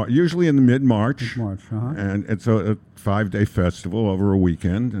 Usually in the mid-March. Mid-March, And it's a 5-day festival over a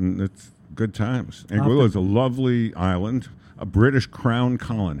weekend, and good times. Anguilla is a lovely island, a British crown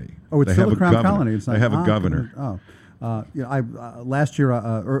colony. Oh, it's They still have a crown governor. colony. It's They not- have a governor. Last year,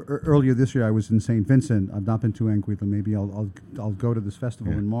 earlier this year, I was in St. Vincent. I've not been to Anguilla. Maybe I'll go to this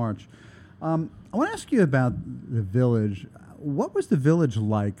festival in March. I want to ask you about the village. What was the village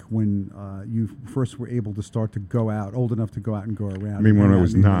like when you first were able to start to go out, old enough to go out and go around? I mean, when I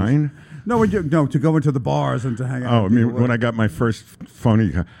was 9? No, to go into the bars and to hang out. Oh, I mean, when I got my first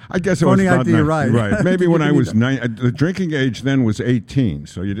phony, I guess it was Phony not ID, nine- right. Right. Maybe You when I didn't was need 9, the drinking age then was 18,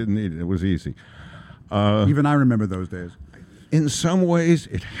 so you didn't need it. It was easy. Even I remember those days. In some ways,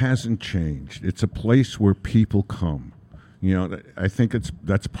 it hasn't changed. It's a place where people come. You know, I think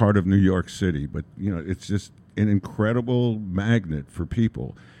that's part of New York City, but you know, it's just an incredible magnet for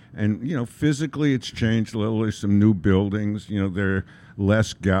people. And you know, physically, it's changed a little. There's some new buildings. You know, there are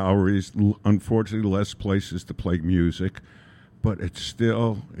less galleries. Unfortunately, less places to play music. But it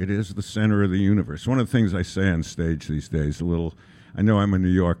is the center of the universe. One of the things I say on stage these days, I know I'm a New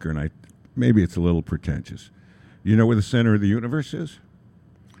Yorker, and maybe it's a little pretentious. You know where the center of the universe is?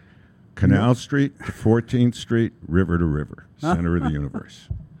 Canal Street to 14th Street, river to river, center of the universe.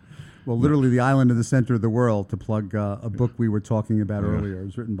 Well, literally the island in the center of the world, to plug a book we were talking about earlier. It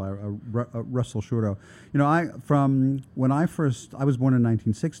was written by Russell Shuro. You know, I was born in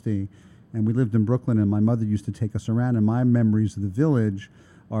 1960, and we lived in Brooklyn, and my mother used to take us around, and my memories of the village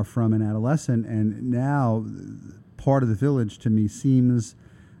are from an adolescent, and now part of the village to me seems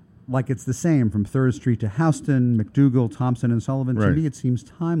like it's the same from 3rd Street to Houston, McDougal, Thompson, and Sullivan. Right. To me, it seems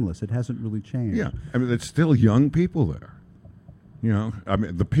timeless. It hasn't really changed. Yeah, I mean, there's still young people there. You know, I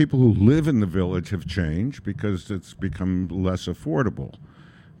mean, the people who live in the village have changed because it's become less affordable.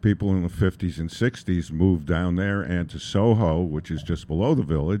 People in the 50s and 60s moved down there and to Soho, which is just below the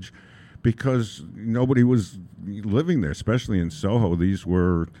village, because nobody was living there, especially in Soho. These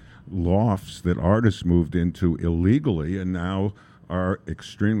were lofts that artists moved into illegally and now are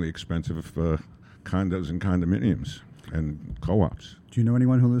extremely expensive condos and condominiums and co-ops. Do you know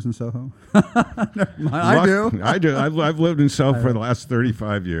anyone who lives in Soho? I do. I do. I've lived in Soho for the last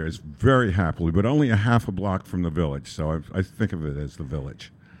 35 years, very happily, but only a half a block from the village. So I think of it as the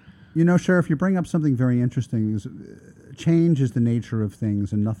village. You know, Sheriff, you bring up something very interesting. Change is the nature of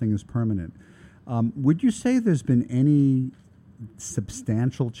things, and nothing is permanent. Would you say there's been any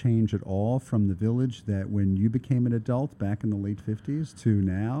substantial change at all from the village that when you became an adult back in the late 50s to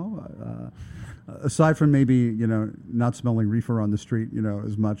now? Aside from maybe, you know, not smelling reefer on the street, you know,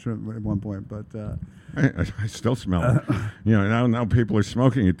 as much at one point, but... I still smell it. You know, now people are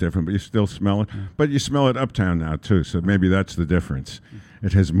smoking it different, but you still smell it. But you smell it uptown now, too, so maybe that's the difference.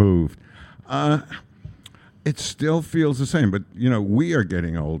 It has moved. It still feels the same, but, you know, we are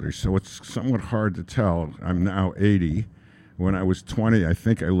getting older, so it's somewhat hard to tell. I'm now 80. When I was 20, I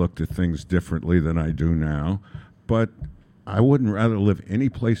think I looked at things differently than I do now. But I wouldn't rather live any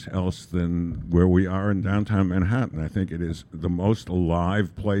place else than where we are in downtown Manhattan. I think it is the most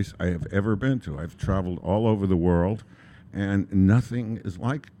alive place I have ever been to. I've traveled all over the world, and nothing is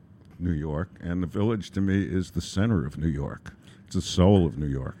like New York. And the village, to me, is the center of New York. It's the soul of New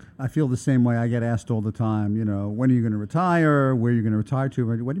York. I feel the same way. I get asked all the time, you know, when are you going to retire? Where are you going to retire to?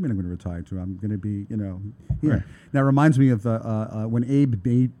 What do you mean I'm going to retire to? I'm going to be, you know, here. Right. Now, it reminds me of when Abe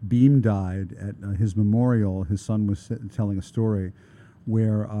Beam died at his memorial, his son was telling a story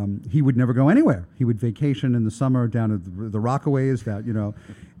where he would never go anywhere. He would vacation in the summer down at the Rockaways, you know,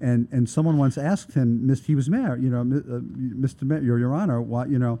 and someone once asked him, he was mayor, you know, Mr. Mayor, Your Honor,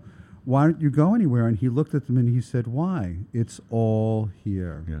 why don't you go anywhere? And he looked at them and he said, why? It's all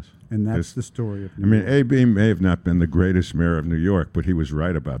here. Yes. And that's the story of New York. Abe Beam may have not been the greatest mayor of New York, but he was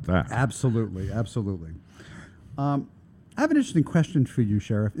right about that. Absolutely, absolutely. I have an interesting question for you,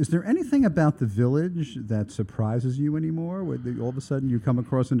 Sheriff. Is there anything about the village that surprises you anymore? Where all of a sudden you come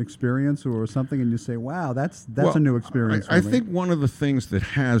across an experience or something and you say, wow, that's a new experience for I me. think one of the things that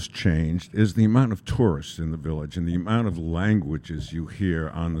has changed is the amount of tourists in the village and the amount of languages you hear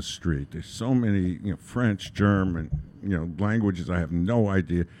on the street. There's so many, you know, French, German, you know, languages I have no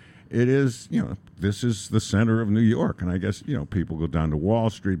idea. It is, you know, this is the center of New York. And I guess, you know, people go down to Wall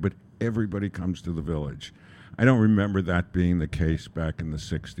Street, but everybody comes to the village. I don't remember that being the case back in the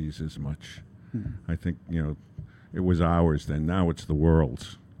 60s as much. I think, you know, it was ours then. Now it's the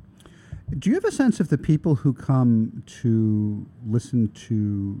world's. Do you have a sense of the people who come to listen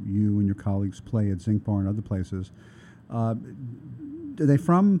to you and your colleagues play at Zinc Bar and other places, are they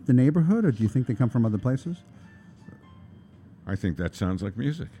from the neighborhood, or do you think they come from other places? I think that sounds like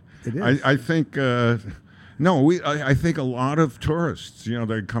music. It is. I think... No, I think a lot of tourists, you know,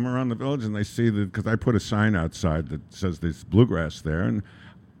 they come around the village and they see because I put a sign outside that says there's bluegrass there, and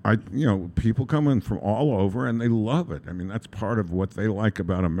people come in from all over and they love it. I mean, that's part of what they like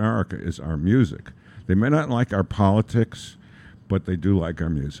about America is our music. They may not like our politics, but they do like our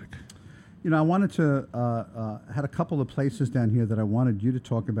music. I wanted to, had a couple of places down here that I wanted you to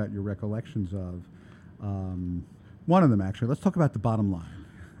talk about your recollections of. One of them, actually. Let's talk about the Bottom Line.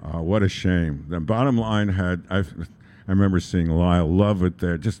 What a shame. The Bottom Line I remember seeing Lyle Lovett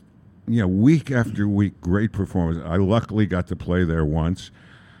there, just, week after week, great performance. I luckily got to play there once.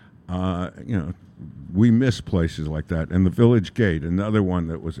 We miss places like that. And the Village Gate, another one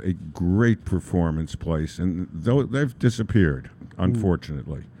that was a great performance place. And they've disappeared,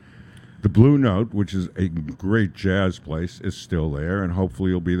 unfortunately. The Blue Note, which is a great jazz place, is still there, and hopefully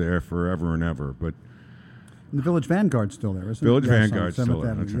it'll be there forever and ever. But the Village Vanguard's still there, isn't it? Village Vanguard's still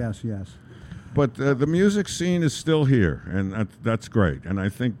there. Yes, yes. But the music scene is still here, and that's great. And I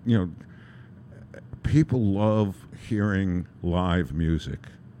think, people love hearing live music.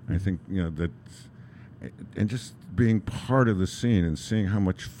 I think, that, and just being part of the scene and seeing how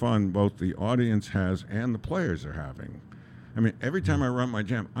much fun both the audience has and the players are having. I mean, every time I run my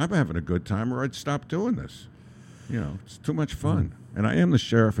jam, I'm having a good time, or I'd stop doing this. It's too much fun. And I am the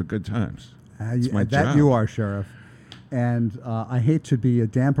sheriff of good times. It's my job. You are, Sheriff. And I hate to be a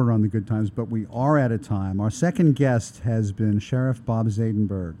damper on the good times, but we are at a time. Our second guest has been Sheriff Bob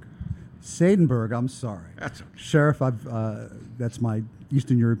Zadenberg. Zadenberg, I'm sorry. That's okay. Sheriff, that's my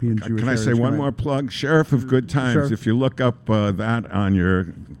Eastern European Jewish Can I say one more plug? Sheriff of Good Times. Sheriff. If you look up that on your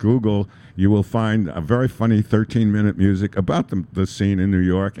Google, you will find a very funny 13-minute music about the scene in New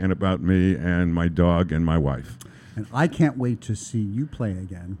York and about me and my dog and my wife. And I can't wait to see you play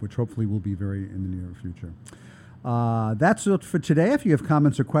again, which hopefully will be very in the near future. That's it for today. If you have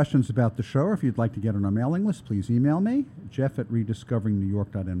comments or questions about the show, or if you'd like to get on our mailing list, please email me,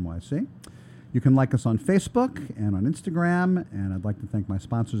 jeff@rediscoveringnewyork.nyc. You can like us on Facebook and on Instagram, and I'd like to thank my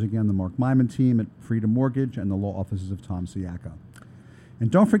sponsors again, the Mark Myman team at Freedom Mortgage and the law offices of Tom Siaka. And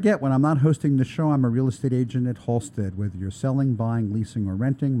don't forget, when I'm not hosting the show, I'm a real estate agent at Halstead. Whether you're selling, buying, leasing, or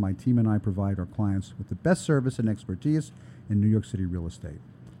renting, my team and I provide our clients with the best service and expertise in New York City real estate.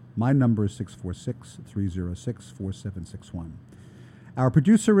 My number is 646-306-4761. Our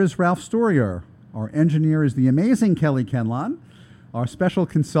producer is Ralph Storier. Our engineer is the amazing Kelly Kenlon. Our special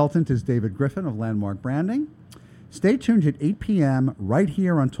consultant is David Griffin of Landmark Branding. Stay tuned at 8 p.m. right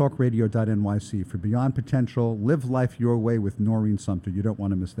here on talkradio.nyc for Beyond Potential, Live Life Your Way with Noreen Sumter. You don't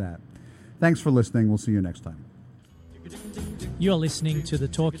want to miss that. Thanks for listening. We'll see you next time. You're listening to the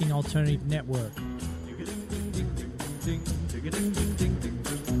Talking Alternative Network.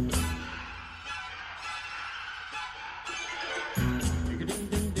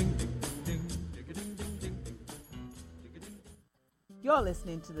 You're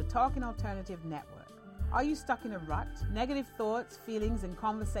listening to the Talking Alternative Network. Are you stuck in a rut? Negative thoughts, feelings, and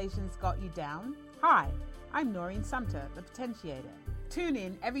conversations got you down? Hi, I'm Noreen Sumter, the Potentiator. Tune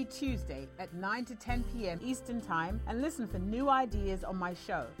in every Tuesday at 9 to 10 p.m. Eastern Time and listen for new ideas on my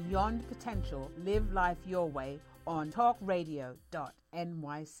show, Beyond Potential, Live Life Your Way, on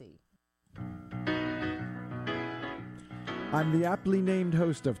talkradio.nyc. I'm the aptly named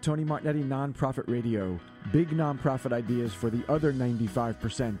host of Tony Martignetti Nonprofit Radio, big nonprofit ideas for the other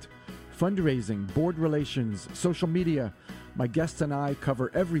 95%. Fundraising, board relations, social media. My guests and I cover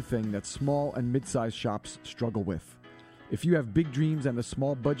everything that small and mid-sized shops struggle with. If you have big dreams and a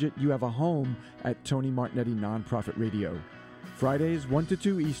small budget, you have a home at Tony Martignetti Nonprofit Radio. Fridays 1 to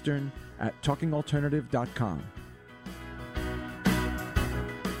 2 Eastern at talkingalternative.com.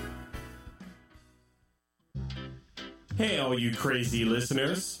 Hey, all you crazy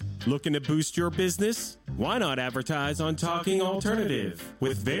listeners. Looking to boost your business? Why not advertise on Talking Alternative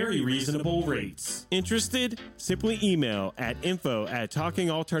with very reasonable rates? Interested? Simply email at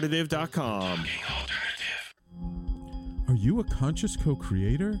info@talkingalternative.com. Are you a conscious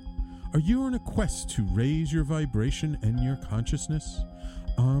co-creator? Are you on a quest to raise your vibration and your consciousness?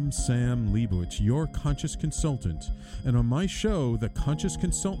 I'm Sam Leibowitz, your conscious consultant, and on my show, The Conscious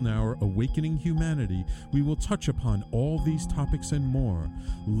Consultant Hour, Awakening Humanity, we will touch upon all these topics and more.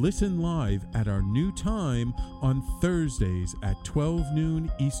 Listen live at our new time on Thursdays at 12 noon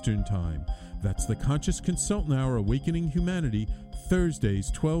Eastern Time. That's The Conscious Consultant Hour, Awakening Humanity,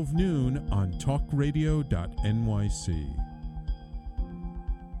 Thursdays 12 noon on talkradio.nyc.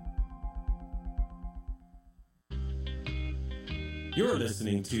 You're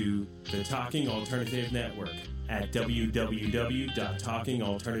listening to the Talking Alternative Network at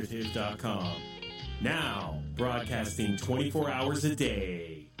www.talkingalternative.com. Now, broadcasting 24 hours a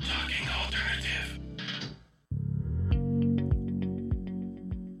day. Talking Alternative.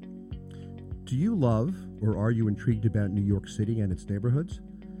 Do you love or are you intrigued about New York City and its neighborhoods?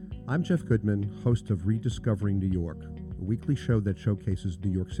 I'm Jeff Goodman, host of Rediscovering New York, a weekly show that showcases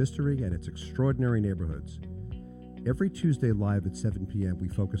New York's history and its extraordinary neighborhoods. Every Tuesday live at 7 p.m., we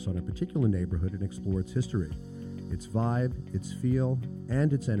focus on a particular neighborhood and explore its history, its vibe, its feel,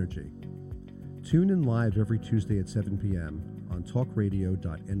 and its energy. Tune in live every Tuesday at 7 p.m. on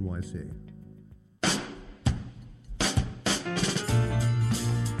talkradio.nyc.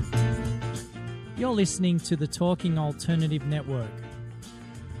 You're listening to the Talking Alternative Network.